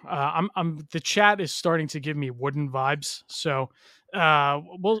too. I'm the chat is starting to give me Wooden vibes, so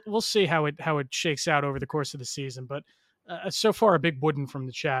we'll see how it shakes out over the course of the season. But so far, a big Wooden from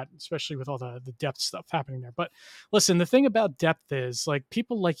the chat, especially with all the depth stuff happening there. But listen, the thing about depth is like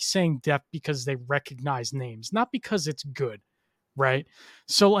people like saying depth because they recognize names, not because it's good, right?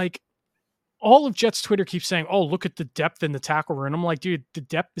 So like all of Jets Twitter keeps saying, "Oh, look at the depth in the tackle room." I'm like, dude, the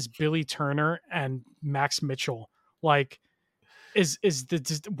depth is Billy Turner and Max Mitchell. Like,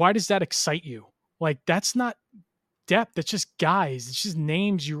 why does that excite you? Like, that's not depth. It's just guys. It's just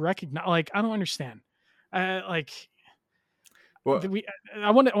names you recognize. Like, I don't understand. Like, Well,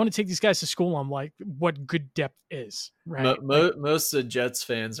 I want to take these guys to school on like what good depth is, right? Like, most of the Jets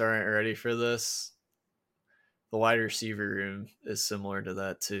fans aren't ready for this. The wide receiver room is similar to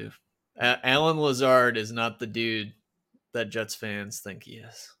that too. Alan Lazard is not the dude that Jets fans think he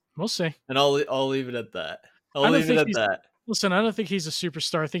is, we'll see. and I'll leave it at that. I'll I don't leave it think at he's that. listen. I don't think he's a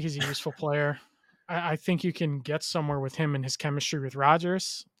superstar. I think he's a useful player. I think you can get somewhere with him and his chemistry with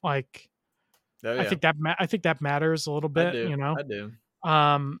Rodgers. Like, Oh I yeah, think that I think that matters a little I bit, do. you know. I do.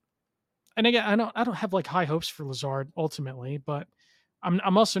 Um, and again, I don't have like high hopes for Lazard ultimately, but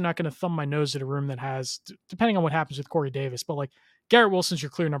I'm also not going to thumb my nose at a room that has, depending on what happens with Corey Davis, but like Garrett Wilson's your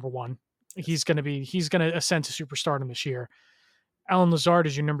clear number one. Yes. He's going to ascend to superstardom this year. Alan Lazard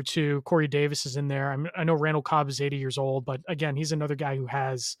is your number two. Corey Davis is in there. I know Randall Cobb is 80 years old, but again, he's another guy who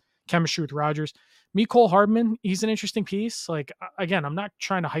has chemistry with Rodgers. Cole Hardman, he's an interesting piece. Like, again, I'm not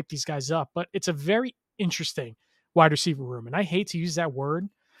trying to hype these guys up, but it's a very interesting wide receiver room. And I hate to use that word,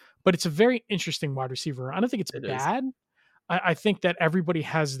 but it's a very interesting wide receiver room. I don't think it's It is. bad. I think that everybody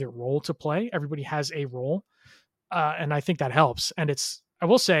has their role to play. Everybody has a role. And I think that helps. And I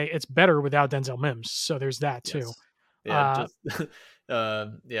will say it's better without Denzel Mims. So there's that too. Yes. Yeah. Uh,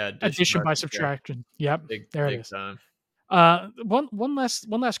 Just yeah. Addition Addition by by subtraction. subtraction. Yep, there it Big is. time. One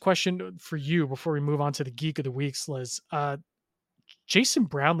last question for you before we move on to the geek of the week, Sliz. Jason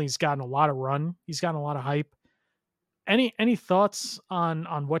Brownlee's gotten a lot of run. He's gotten a lot of hype. Any thoughts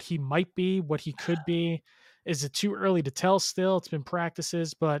on what he might be, what he could be? Is it too early to tell still? It's been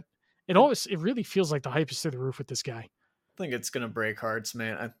practices, but it really feels like the hype is through the roof with this guy. I think it's gonna break hearts,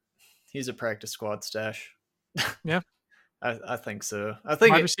 man. He's a practice squad stash. Yeah. I think so.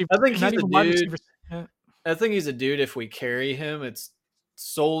 Wide receiver, I think not he's a even wide dude. receiver. Yeah. I think he's a dude. If we carry him, it's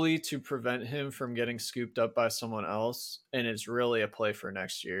solely to prevent him from getting scooped up by someone else, and it's really a play for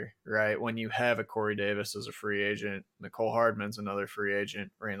next year, right? When you have a Corey Davis as a free agent, Nicole Hardman's another free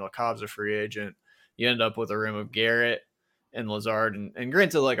agent, Randall Cobb's a free agent, you end up with a room of Garrett and Lazard, and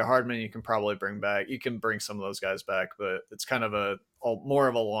granted, like a Hardman, you can probably bring back. You can bring some of those guys back, but it's kind of a more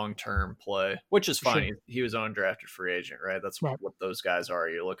of a long term play, which is For sure. fine. He was an undrafted free agent, right? That's Right. what those guys are.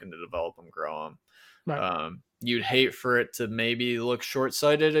 You're looking to develop them, grow them. Right. You'd hate for it to maybe look short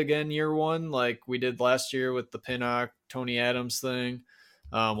sighted again year one, like we did last year with the Pinnock Tony Adams thing,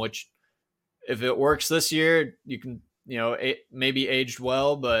 which if it works this year, you can, maybe aged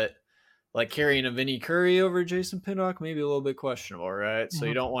well, but like carrying a Vinny Curry over Jason Pinnock, maybe a little bit questionable, right? So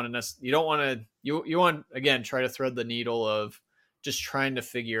Mhm. you want, again, try to thread the needle of just trying to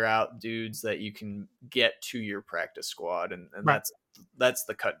figure out dudes that you can get to your practice squad. And Right. that's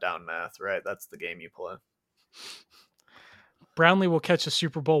the cut down math, right? That's the game you play. Brownlee will catch a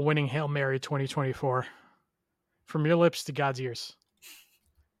Super Bowl winning Hail Mary 2024. From your lips to God's ears.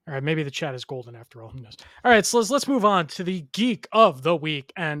 All right, maybe the chat is golden after all. Who knows? All right, so let's move on to the geek of the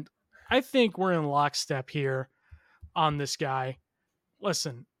week. And I think we're in lockstep here on this guy.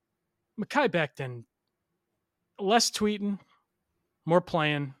 Listen, Mekhi Becton, less tweeting, more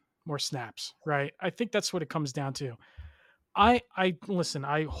playing, more snaps, right? I think that's what it comes down to. I listen,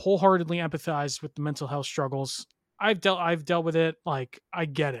 I wholeheartedly empathize with the mental health struggles. I've dealt with it. Like, I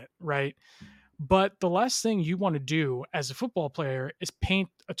get it, right? But the last thing you want to do as a football player is paint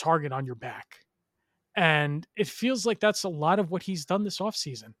a target on your back. And it feels like that's a lot of what he's done this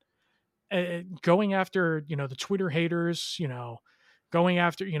offseason. Going after, the Twitter haters, going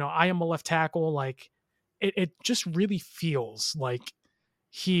after, I am a left tackle. Like it just really feels like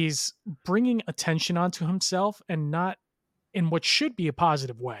he's bringing attention onto himself and not in what should be a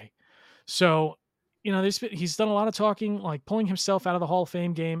positive way. So, he's done a lot of talking, like pulling himself out of the Hall of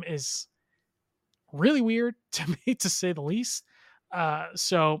Fame game is really weird to me, to say the least.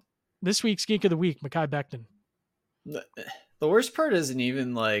 So this week's Geek of the Week, Mekhi Becton. The worst part isn't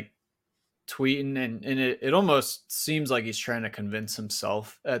even like tweeting, and it almost seems like he's trying to convince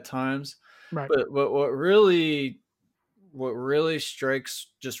himself at times. Right. But what really strikes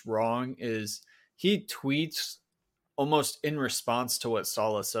just wrong is he tweets almost in response to what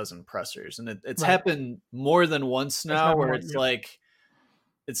Saleh says in pressers, and it's happened more than once now, where it's like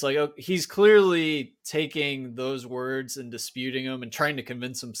he's clearly taking those words and disputing them and trying to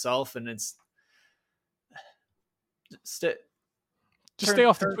convince himself, and it's stay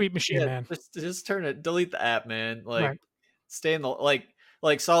off the tweet machine, man. Just turn it, delete the app, man. Like stay in the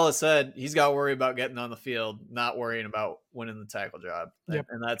like Saleh said, he's got to worry about getting on the field, not worrying about winning the tackle job. Yep.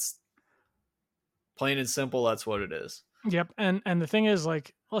 And that's plain and simple. That's what it is. Yep. And the thing is,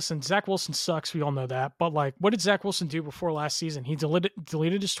 like, listen, Zach Wilson sucks. We all know that. But like, what did Zach Wilson do before last season? He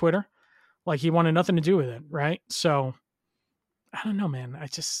deleted his Twitter. Like, he wanted nothing to do with it. Right. So I don't know, man.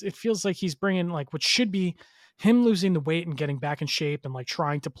 It feels like he's bringing like what should be him losing the weight and getting back in shape and like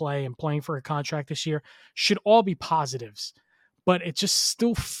trying to play and playing for a contract this year should all be positives. But it just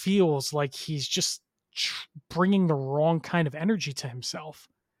still feels like he's just bringing the wrong kind of energy to himself.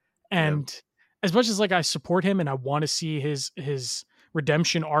 And as much as like I support him and I want to see his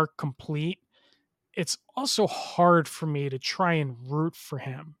redemption arc complete, it's also hard for me to try and root for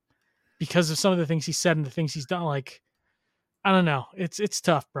him because of some of the things he said and the things he's done. Like, I don't know. It's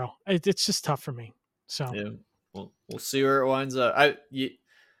tough, bro. It's just tough for me. So yeah, we'll see where it winds up. The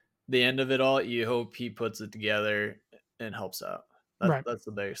end of it all, you hope he puts it together and helps out. That's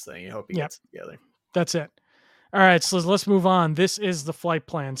the biggest thing. You hope he gets it together. That's it. All right, so let's move on. This is the flight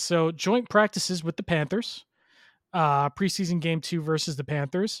plan. So joint practices with the Panthers, preseason game 2 versus the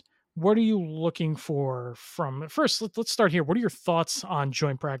Panthers. What are you looking for from first? Let's start here. What are your thoughts on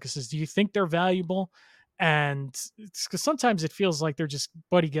joint practices? Do you think they're valuable? And because sometimes it feels like they're just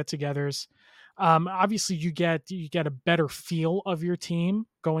buddy get-togethers. Obviously, you get a better feel of your team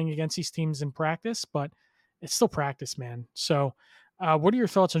going against these teams in practice, but it's still practice, man. So, what are your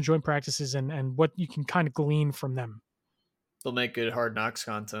thoughts on joint practices and what you can kind of glean from them? They'll make good Hard Knocks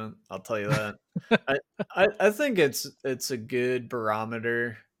content. I'll tell you that. I think it's a good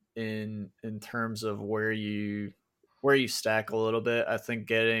barometer in terms of where you stack a little bit. I think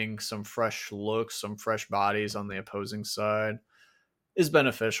getting some fresh looks, some fresh bodies on the opposing side is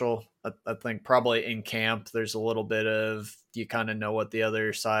beneficial. I think probably in camp there's a little bit of you kind of know what the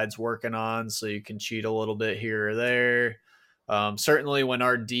other side's working on, so you can cheat a little bit here or there. Certainly when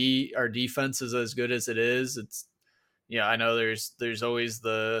our defense is as good as it is, it's I know there's always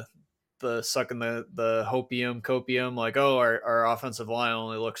the sucking the hopium copium, like, oh, our offensive line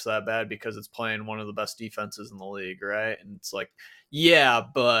only looks that bad because it's playing one of the best defenses in the league, right? And it's like, yeah,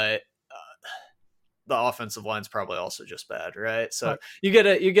 but the offensive line's probably also just bad, right? So you get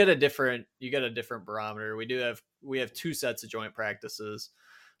a different barometer. We have 2 sets of joint practices,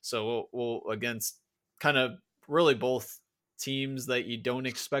 so we'll against kind of really both teams that you don't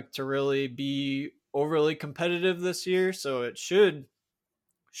expect to really be overly competitive this year. So it should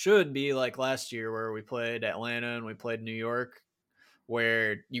be like last year where we played Atlanta and we played New York,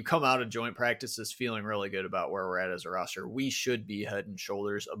 where you come out of joint practices feeling really good about where we're at as a roster. We should be head and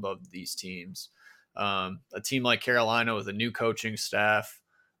shoulders above these teams. A team like Carolina with a new coaching staff,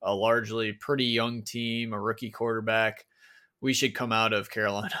 a largely pretty young team, a rookie quarterback, we should come out of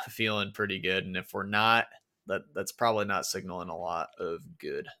Carolina feeling pretty good. And if we're not, that's probably not signaling a lot of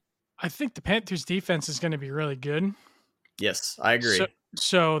good. I think the Panthers defense is going to be really good. Yes, I agree.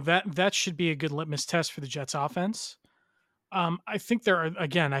 So that should be a good litmus test for the Jets offense. I think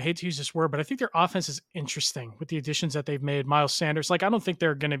again, I hate to use this word, but I think their offense is interesting with the additions that they've made. Miles Sanders, like, I don't think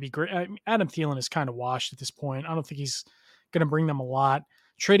they're going to be great. Adam Thielen is kind of washed at this point. I don't think he's going to bring them a lot.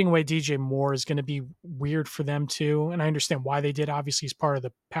 Trading away DJ Moore is going to be weird for them too. And I understand why they did. Obviously, he's part of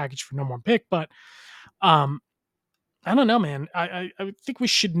the package for #1 pick, but I don't know, man. I think we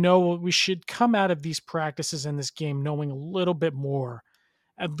should come out of these practices in this game knowing a little bit more.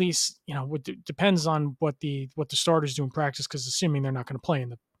 At least, it depends on what the starters do in practice, because assuming they're not going to play in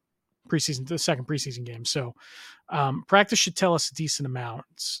the the second preseason game. So practice should tell us a decent amount,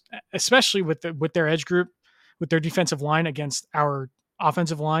 especially with their edge group, with their defensive line against our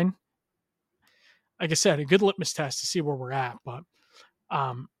offensive line. Like I said, a good litmus test to see where we're at. But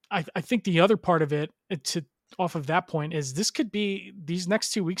I think the other part of it to off of that point is these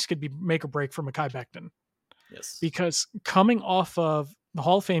next 2 weeks could be make or break for Mekhi Becton. Yes. Because coming off of the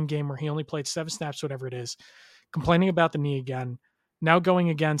Hall of Fame game where he only played 7 snaps, whatever it is, complaining about the knee again, now going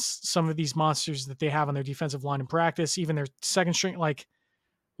against some of these monsters that they have on their defensive line in practice, even their second string, like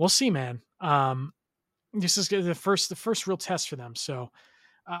we'll see, man. This is the first real test for them. So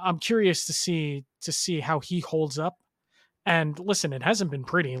I'm curious to see how he holds up. And listen, it hasn't been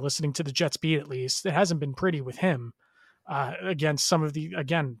pretty. Listening to the Jets beat, at least, it hasn't been pretty with him against some of the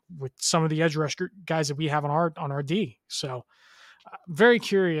edge rush guys that we have on our D. So very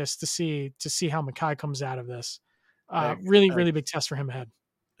curious to see how Mekhi comes out of this. Really big test for him ahead.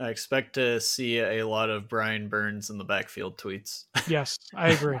 I expect to see a lot of Brian Burns in the backfield tweets. Yes, I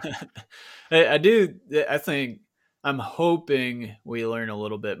agree. I do. I think I'm hoping we learn a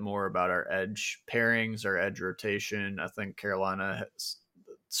little bit more about our edge pairings, our edge rotation. I think Carolina has,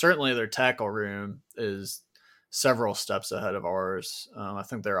 certainly their tackle room is several steps ahead of ours. I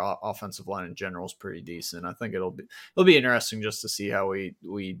think their offensive line in general is pretty decent. I think it'll be interesting just to see how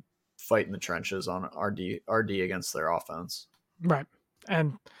we fight in the trenches on RD against their offense. Right.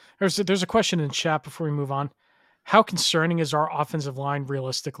 And there's a question in chat before we move on. How concerning is our offensive line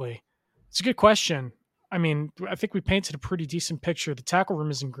realistically? It's a good question. I mean, I think we painted a pretty decent picture. The tackle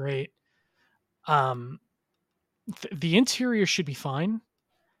room isn't great. The interior should be fine.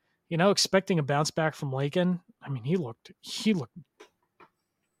 You know, expecting a bounce back from Lakin. I mean, he looked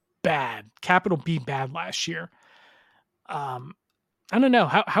bad, capital B bad last year. I don't know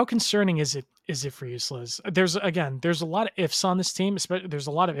how concerning is it for you, Sliz? There's a lot of ifs on this team. Especially there's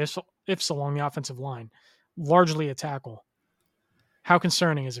a lot of ifs along the offensive line, largely a tackle. How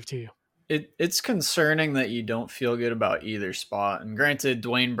concerning is it to you? It's concerning that you don't feel good about either spot. And granted,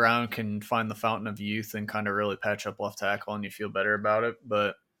 Dwayne Brown can find the fountain of youth and kind of really patch up left tackle, and you feel better about it.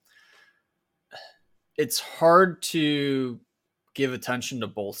 But it's hard to give attention to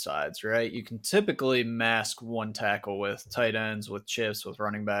both sides, right? You can typically mask one tackle with tight ends, with chips, with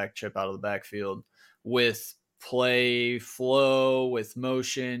running back, chip out of the backfield, with play flow, with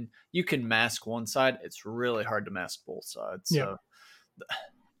motion. You can mask one side. It's really hard to mask both sides. Yeah. So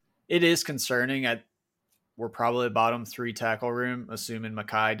it is concerning. We're probably a bottom 3 tackle room, assuming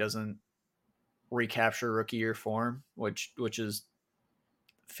Mekhi doesn't recapture rookie year form, which is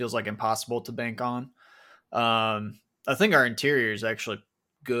feels like impossible to bank on. I think our interior is actually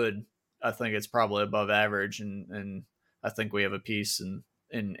good. I think it's probably above average, and I think we have a piece in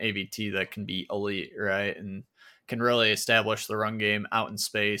AVT that can be elite, right? And can really establish the run game out in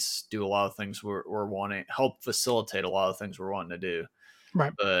space, do a lot of things we're wanting, help facilitate a lot of things we're wanting to do.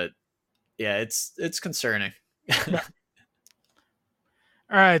 Right. But yeah, it's concerning. Yeah.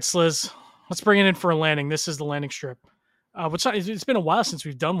 All right, Sliz, let's bring it in for a landing. This is the landing strip. It's been a while since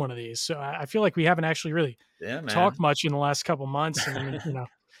we've done one of these, so I feel like we haven't actually really talked much in the last couple months. And I mean,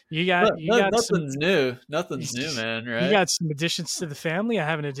 you got nothing's new. Nothing's new, man. Right? You got some additions to the family. I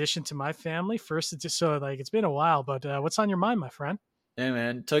have an addition to my family. First, it's been a while, but what's on your mind, my friend? Hey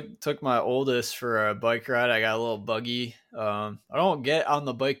man, took my oldest for a bike ride. I got a little buggy. I don't get on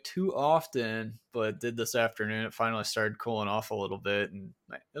the bike too often, but did this afternoon. It finally started cooling off a little bit, and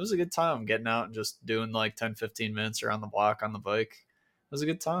it was a good time getting out and just doing like 10-15 minutes around the block on the bike. It was a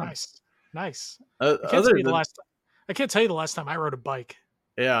good time. Nice. I can't tell you the last time I rode a bike.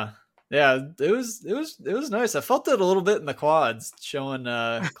 Yeah. It was nice. I felt it a little bit in the quads, showing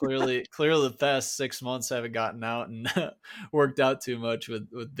clearly the past 6 months I haven't gotten out and worked out too much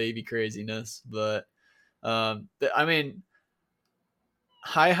with baby craziness. But I mean,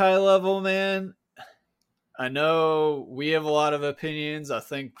 high level, man. I know we have a lot of opinions. I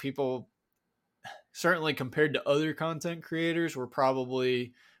think people, certainly compared to other content creators, we're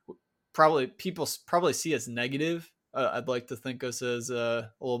probably people see us negative. I'd like to think us as a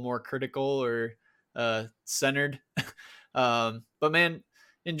little more critical or centered. But man,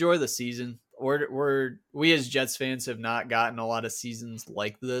 enjoy the season. We as Jets fans have not gotten a lot of seasons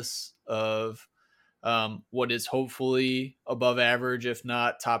like this of what is hopefully above average, if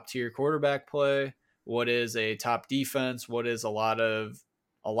not top tier quarterback play. What is a top defense? What is a lot of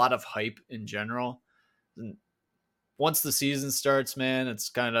hype in general. And once the season starts, man, it's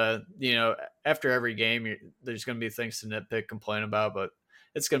kind of, after every game, there's going to be things to nitpick, complain about, but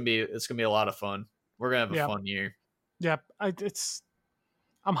it's going to be a lot of fun. We're going to have a fun year. Yeah. I'm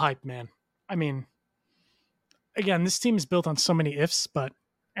hyped, man. I mean, again, this team is built on so many ifs, but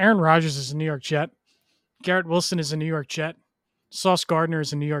Aaron Rodgers is a New York Jet. Garrett Wilson is a New York Jet. Sauce Gardner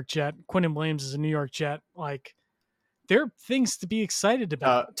is a New York Jet. Quentin Williams is a New York Jet. Like, there are things to be excited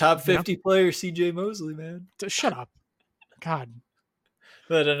about. Top You know, 50 player CJ Mosley, man. shut up. God,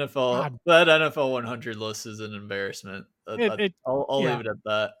 That NFL God. that NFL 100 list is an embarrassment. I'll leave Yeah, it at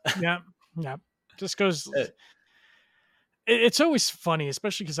that. yeah, yeah. Just goes. Hey, It's always funny,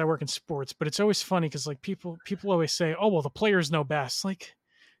 especially because I work in sports. But it's always funny because like people always say, "Oh, well, the players know best." Like,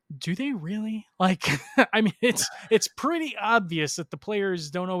 do they really? Like, I mean, it's pretty obvious that the players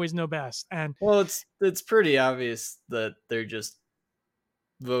don't always know best. And well, it's pretty obvious that they're just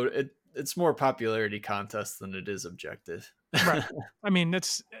it's more popularity contest than it is objective. right, I mean,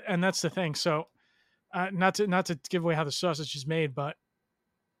 that's the thing. So, not to give away how the sausage is made, but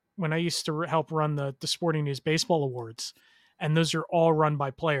when I used to help run the Sporting News Baseball Awards, and those are all run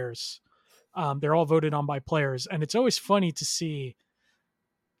by players. They're all voted on by players, and it's always funny to see,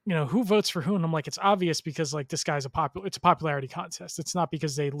 who votes for who. And I'm like, it's obvious because like this guy's it's a popularity contest. It's not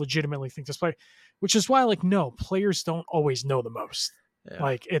because they legitimately think this player, which is why like no, players don't always know the most. Yeah.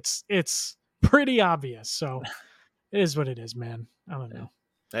 Like it's pretty obvious. So it is what it is, man. I don't know.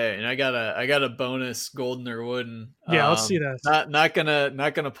 Hey, and I got a bonus, golden or wooden. Yeah, let's see that. Not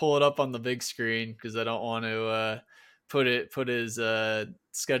gonna pull it up on the big screen because I don't want to put his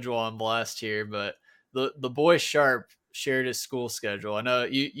schedule on blast here. But the boy Sharp shared his school schedule. I know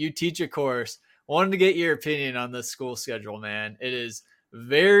you teach a course. Wanted to get your opinion on this school schedule, man. It is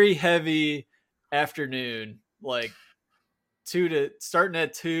very heavy afternoon, like starting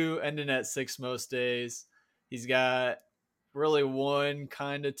at 2, ending at 6 most days. He's got really one,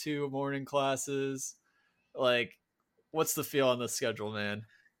 kind of 2 morning classes. Like, what's the feel on the schedule, man?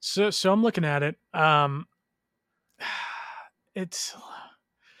 So I'm looking at it. It's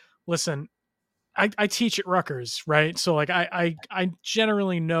listen, I teach at Rutgers, right? So like I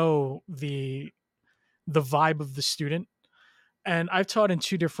generally know the vibe of the student. And I've taught in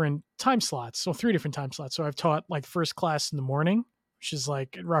 2 different time slots, so 3 different time slots. So I've taught like first class in the morning, which is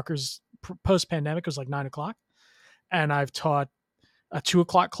like at Rutgers post pandemic was like 9 o'clock, and I've taught a 2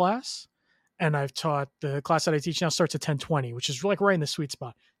 o'clock class, and I've taught the class that I teach now starts at 10:20, which is like right in the sweet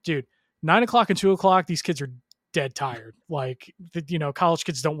spot, dude. 9 o'clock and 2 o'clock, these kids are dead tired. Like college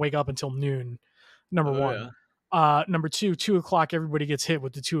kids don't wake up until noon. Number one, number two, 2 o'clock, everybody gets hit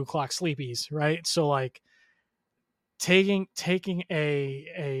with the 2 o'clock sleepies, right? So like taking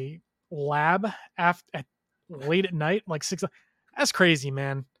a lab at late at night, like 6, that's crazy,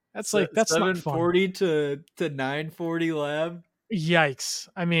 man. That's like that's not fun. 7:40 to 9:40 lab. Yikes!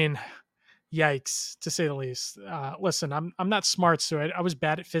 I mean, yikes to say the least. Listen, I'm not smart, so I was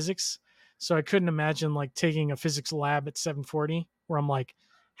bad at physics, so I couldn't imagine like taking a physics lab at 7:40 where I'm like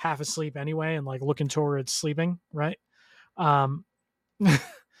half asleep anyway and like looking towards sleeping, right? Um,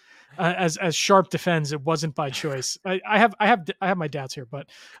 as Sharp defends, it wasn't by choice. I have my doubts here, but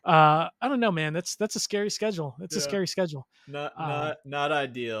I don't know, man. That's a scary schedule. It's a scary schedule. Not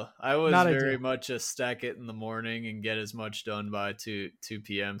ideal. I was very much a stack it in the morning and get as much done by 2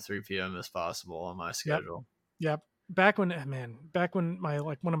 p.m., 3 p.m. as possible on my schedule. Yep. Back when my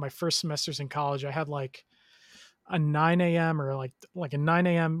like one of my first semesters in college, I had like a 9 a.m. or like a 9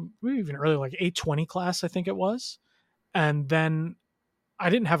 a.m. even earlier, like 8:20 class, I think it was, and then I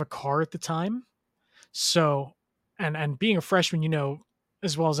didn't have a car at the time. So, and being a freshman,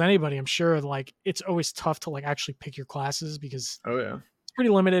 as well as anybody, I'm sure like it's always tough to like actually pick your classes because it's pretty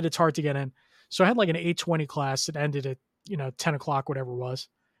limited. It's hard to get in. So I had like an 8:20 class that ended at, 10 o'clock, whatever it was.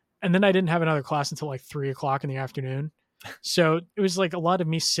 And then I didn't have another class until like 3 o'clock in the afternoon. So it was like a lot of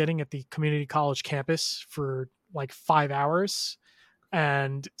me sitting at the community college campus for like 5 hours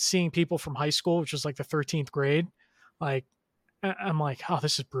and seeing people from high school, which was like the 13th grade. Like, I'm like, oh,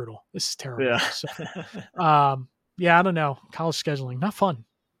 this is brutal. This is terrible. Yeah. So, yeah, I don't know. College scheduling, not fun.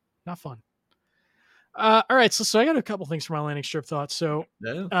 All right. So I got a couple things for my landing strip thoughts. So,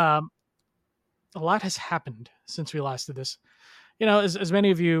 a lot has happened since we last did this. As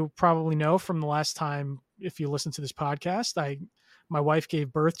many of you probably know from the last time, if you listen to this podcast, my wife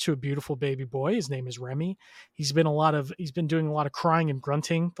gave birth to a beautiful baby boy. His name is Remy. He's been doing a lot of crying and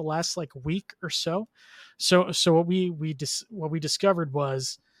grunting the last like week or so. So what we discovered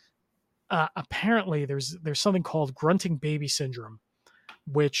was apparently there's something called grunting baby syndrome,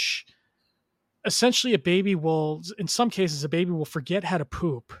 which essentially in some cases a baby will forget how to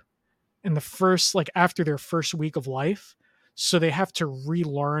poop in the first, like after their first week of life. So they have to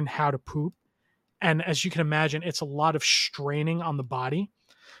relearn how to poop. And as you can imagine, it's a lot of straining on the body.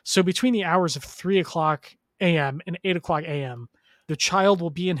 So between the hours of 3 o'clock a.m. and 8 o'clock a.m., the child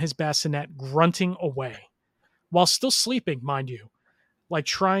will be in his bassinet grunting away while still sleeping, mind you. like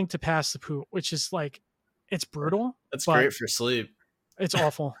trying to pass the poop, which is like, it's brutal. That's but great for sleep. it's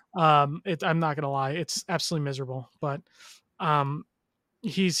awful. I'm not gonna lie, it's absolutely miserable. But um,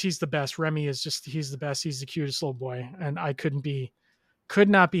 he's the best. Remy is just he's the best. He's the cutest little boy, and I could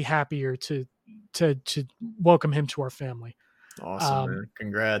not be happier to welcome him to our family. Awesome, man.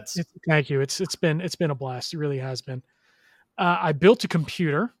 Congrats. Thank you. It's been a blast. It really has been. I built a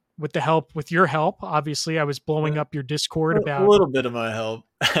computer with your help. Obviously, I was blowing up your Discord A about little bit of my help.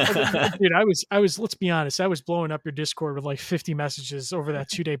 dude. I was. Let's be honest. I was blowing up your Discord with like 50 messages over that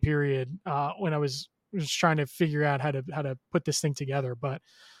 2-day period when I was trying to figure out how to put this thing together. But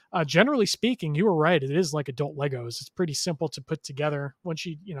generally speaking, you were right. It is like adult Legos. It's pretty simple to put together once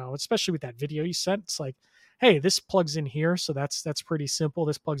especially with that video you sent. It's like, hey, this plugs in here, so that's pretty simple.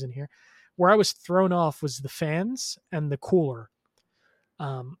 This plugs in here. Where I was thrown off was the fans and the cooler,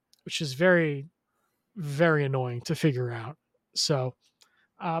 which is very, very annoying to figure out. So,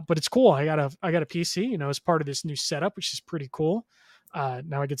 but it's cool. I got a PC, as part of this new setup, which is pretty cool.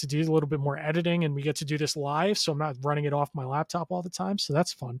 Now I get to do a little bit more editing, and we get to do this live, so I'm not running it off my laptop all the time. So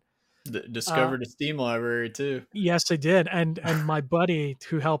that's fun. Discovered a Steam library too. Yes, I did, and my buddy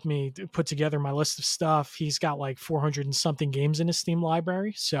who helped me put together my list of stuff, he's got like 400 and something games in his Steam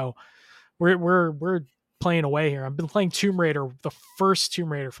library. So we're playing away here. I've been playing Tomb Raider, the first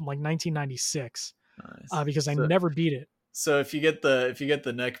Tomb Raider from like 1996, Nice. because I never beat it. So if you get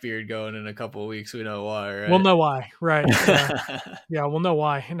the neck beard going in a couple of weeks, we know why, right? We'll know why, right? Yeah, we'll know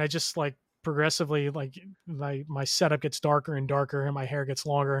why. And I just like progressively, like my setup gets darker and darker, and my hair gets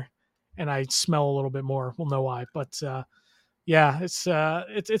longer, and I smell a little bit more. We'll know why. But yeah, it's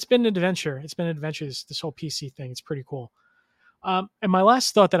been an adventure. It's been an adventure. This whole PC thing. It's pretty cool. And my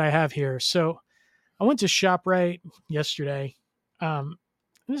last thought that I have here. So I went to ShopRite yesterday.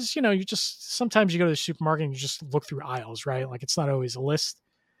 This is, you just sometimes you go to the supermarket and you just look through aisles, right? Like it's not always a list.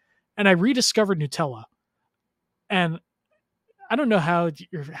 And I rediscovered Nutella, and I don't know how much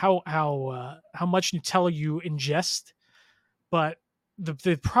Nutella you ingest, but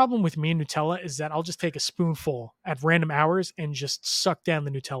the problem with me and Nutella is that I'll just take a spoonful at random hours and just suck down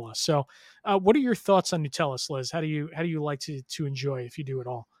the Nutella. So, what are your thoughts on Nutella, Sliz? How do you like to enjoy, if you do at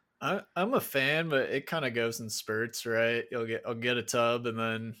all? I'm a fan, but it kind of goes in spurts, right? I'll get a tub and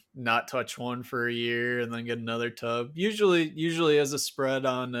then not touch one for a year, and then get another tub. Usually as a spread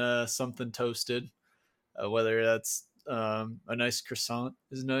on something toasted, whether that's a nice croissant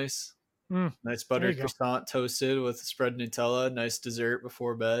is nice. Nice buttered croissant toasted with spread Nutella. Nice dessert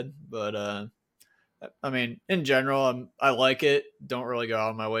before bed. But I mean, in general, I like it. Don't really go out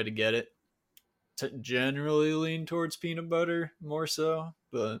of my way to get it. Generally lean towards peanut butter more so,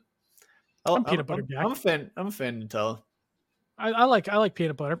 but I'm peanut butter guy. I'm a fan of Nutella. I like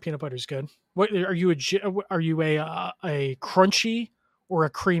peanut butter. Peanut butter is good. What are you a crunchy or a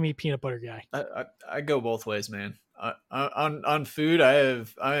creamy peanut butter guy? I go both ways, man. On food, I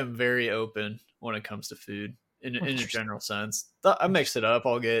am very open when it comes to food in a general sense. I mix it up.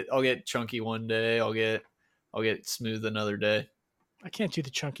 I'll get chunky one day. I'll get smooth another day. I can't do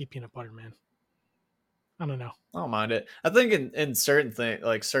the chunky peanut butter, man. I don't know. I don't mind it. I think in certain things,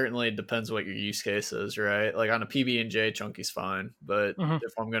 like certainly it depends what your use case is, right? Like on a PB&J, chunky's fine. But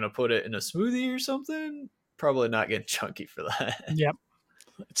if I'm going to put it in a smoothie or something, probably not getting chunky for that. Yep.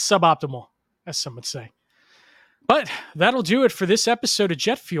 It's suboptimal, as some would say. But that'll do it for this episode of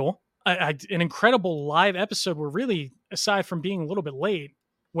Jet Fuel. An incredible live episode. We're really, aside from being a little bit late,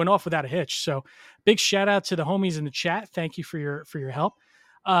 went off without a hitch. So big shout out to the homies in the chat. Thank you for your help.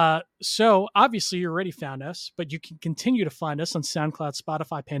 So obviously you already found us, but you can continue to find us on SoundCloud,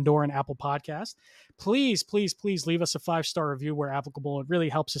 Spotify, Pandora, and Apple Podcast. Please leave us a 5-star review where applicable. It really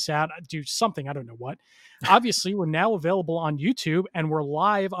helps us out. Do something. I don't know what. Obviously, we're now available on YouTube, and we're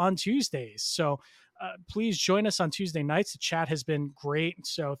live on Tuesdays. So please join us on Tuesday nights. The chat has been great.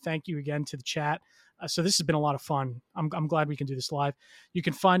 So thank you again to the chat. So this has been a lot of fun. I'm glad we can do this live. You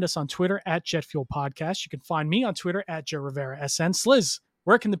can find us on Twitter at Jet Fuel Podcast. You can find me on Twitter at Joe Rivera SN. Sliz,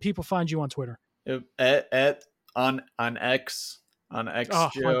 where can the people find you on Twitter? On X. Oh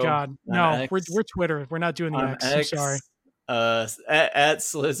Joe, my God! No, we're Twitter. We're not doing the X. I'm sorry. At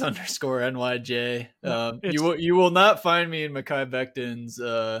Sliz_NYJ. You will not find me in Mekhi Becton's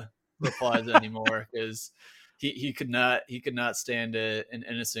replies anymore, because he could not stand an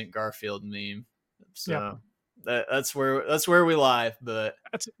innocent Garfield meme. So that's where we live. But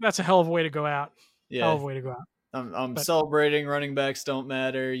that's a hell of a way to go out. Yeah, hell of a way to go out. I'm celebrating running backs don't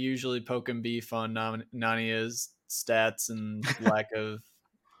matter. Usually poking beef on Nania's stats and lack of.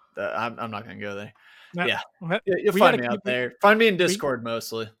 I'm not going to go there. You'll find me out there. Find me in Discord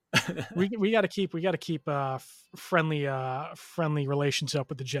mostly. we got to keep friendly relations up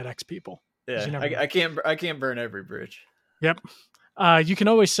with the Jet X people. Yeah, I can't burn every bridge. Yep. You can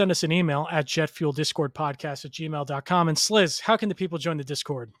always send us an email at jetfueldiscordpodcast@gmail.com. And Sliz, how can the people join the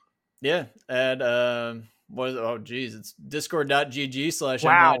Discord? Yeah, at it's Wow.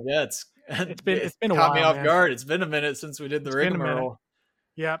 discord.gg/nymjets. It's been a caught while, me off man. guard. It's been a minute since we did the rigmarole.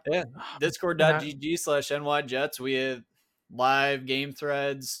 Yep. Yeah, discord.gg/nymjets. We have live game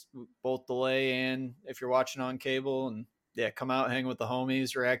threads, both delay and if you're watching on cable. And yeah, come out, hang with the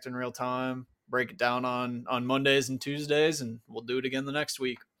homies, react in real time, break it down on Mondays and Tuesdays, and we'll do it again the next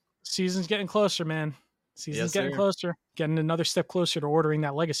week. Season's getting closer, man. Season's getting closer. Getting another step closer to ordering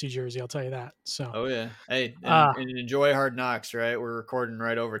that legacy jersey, I'll tell you that. So oh yeah. Hey, and enjoy Hard Knocks, right? We're recording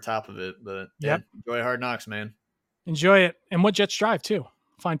right over top of it, but enjoy Hard Knocks, man. Enjoy it. And what Jets drive too.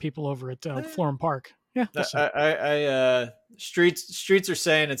 Find people over at Florham Park. Yeah. Streets are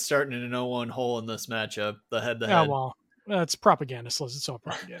saying it's starting in an 0-1 hole in this matchup, the head to head. Yeah, well, it's propaganda, Sliz. It's all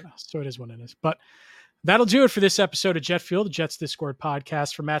propaganda. So it is what it is. But that'll do it for this episode of Jet Fuel, the Jets Discord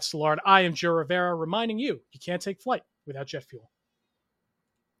podcast. For Matt Stillard, I am Joe Rivera, reminding you can't take flight without jet fuel.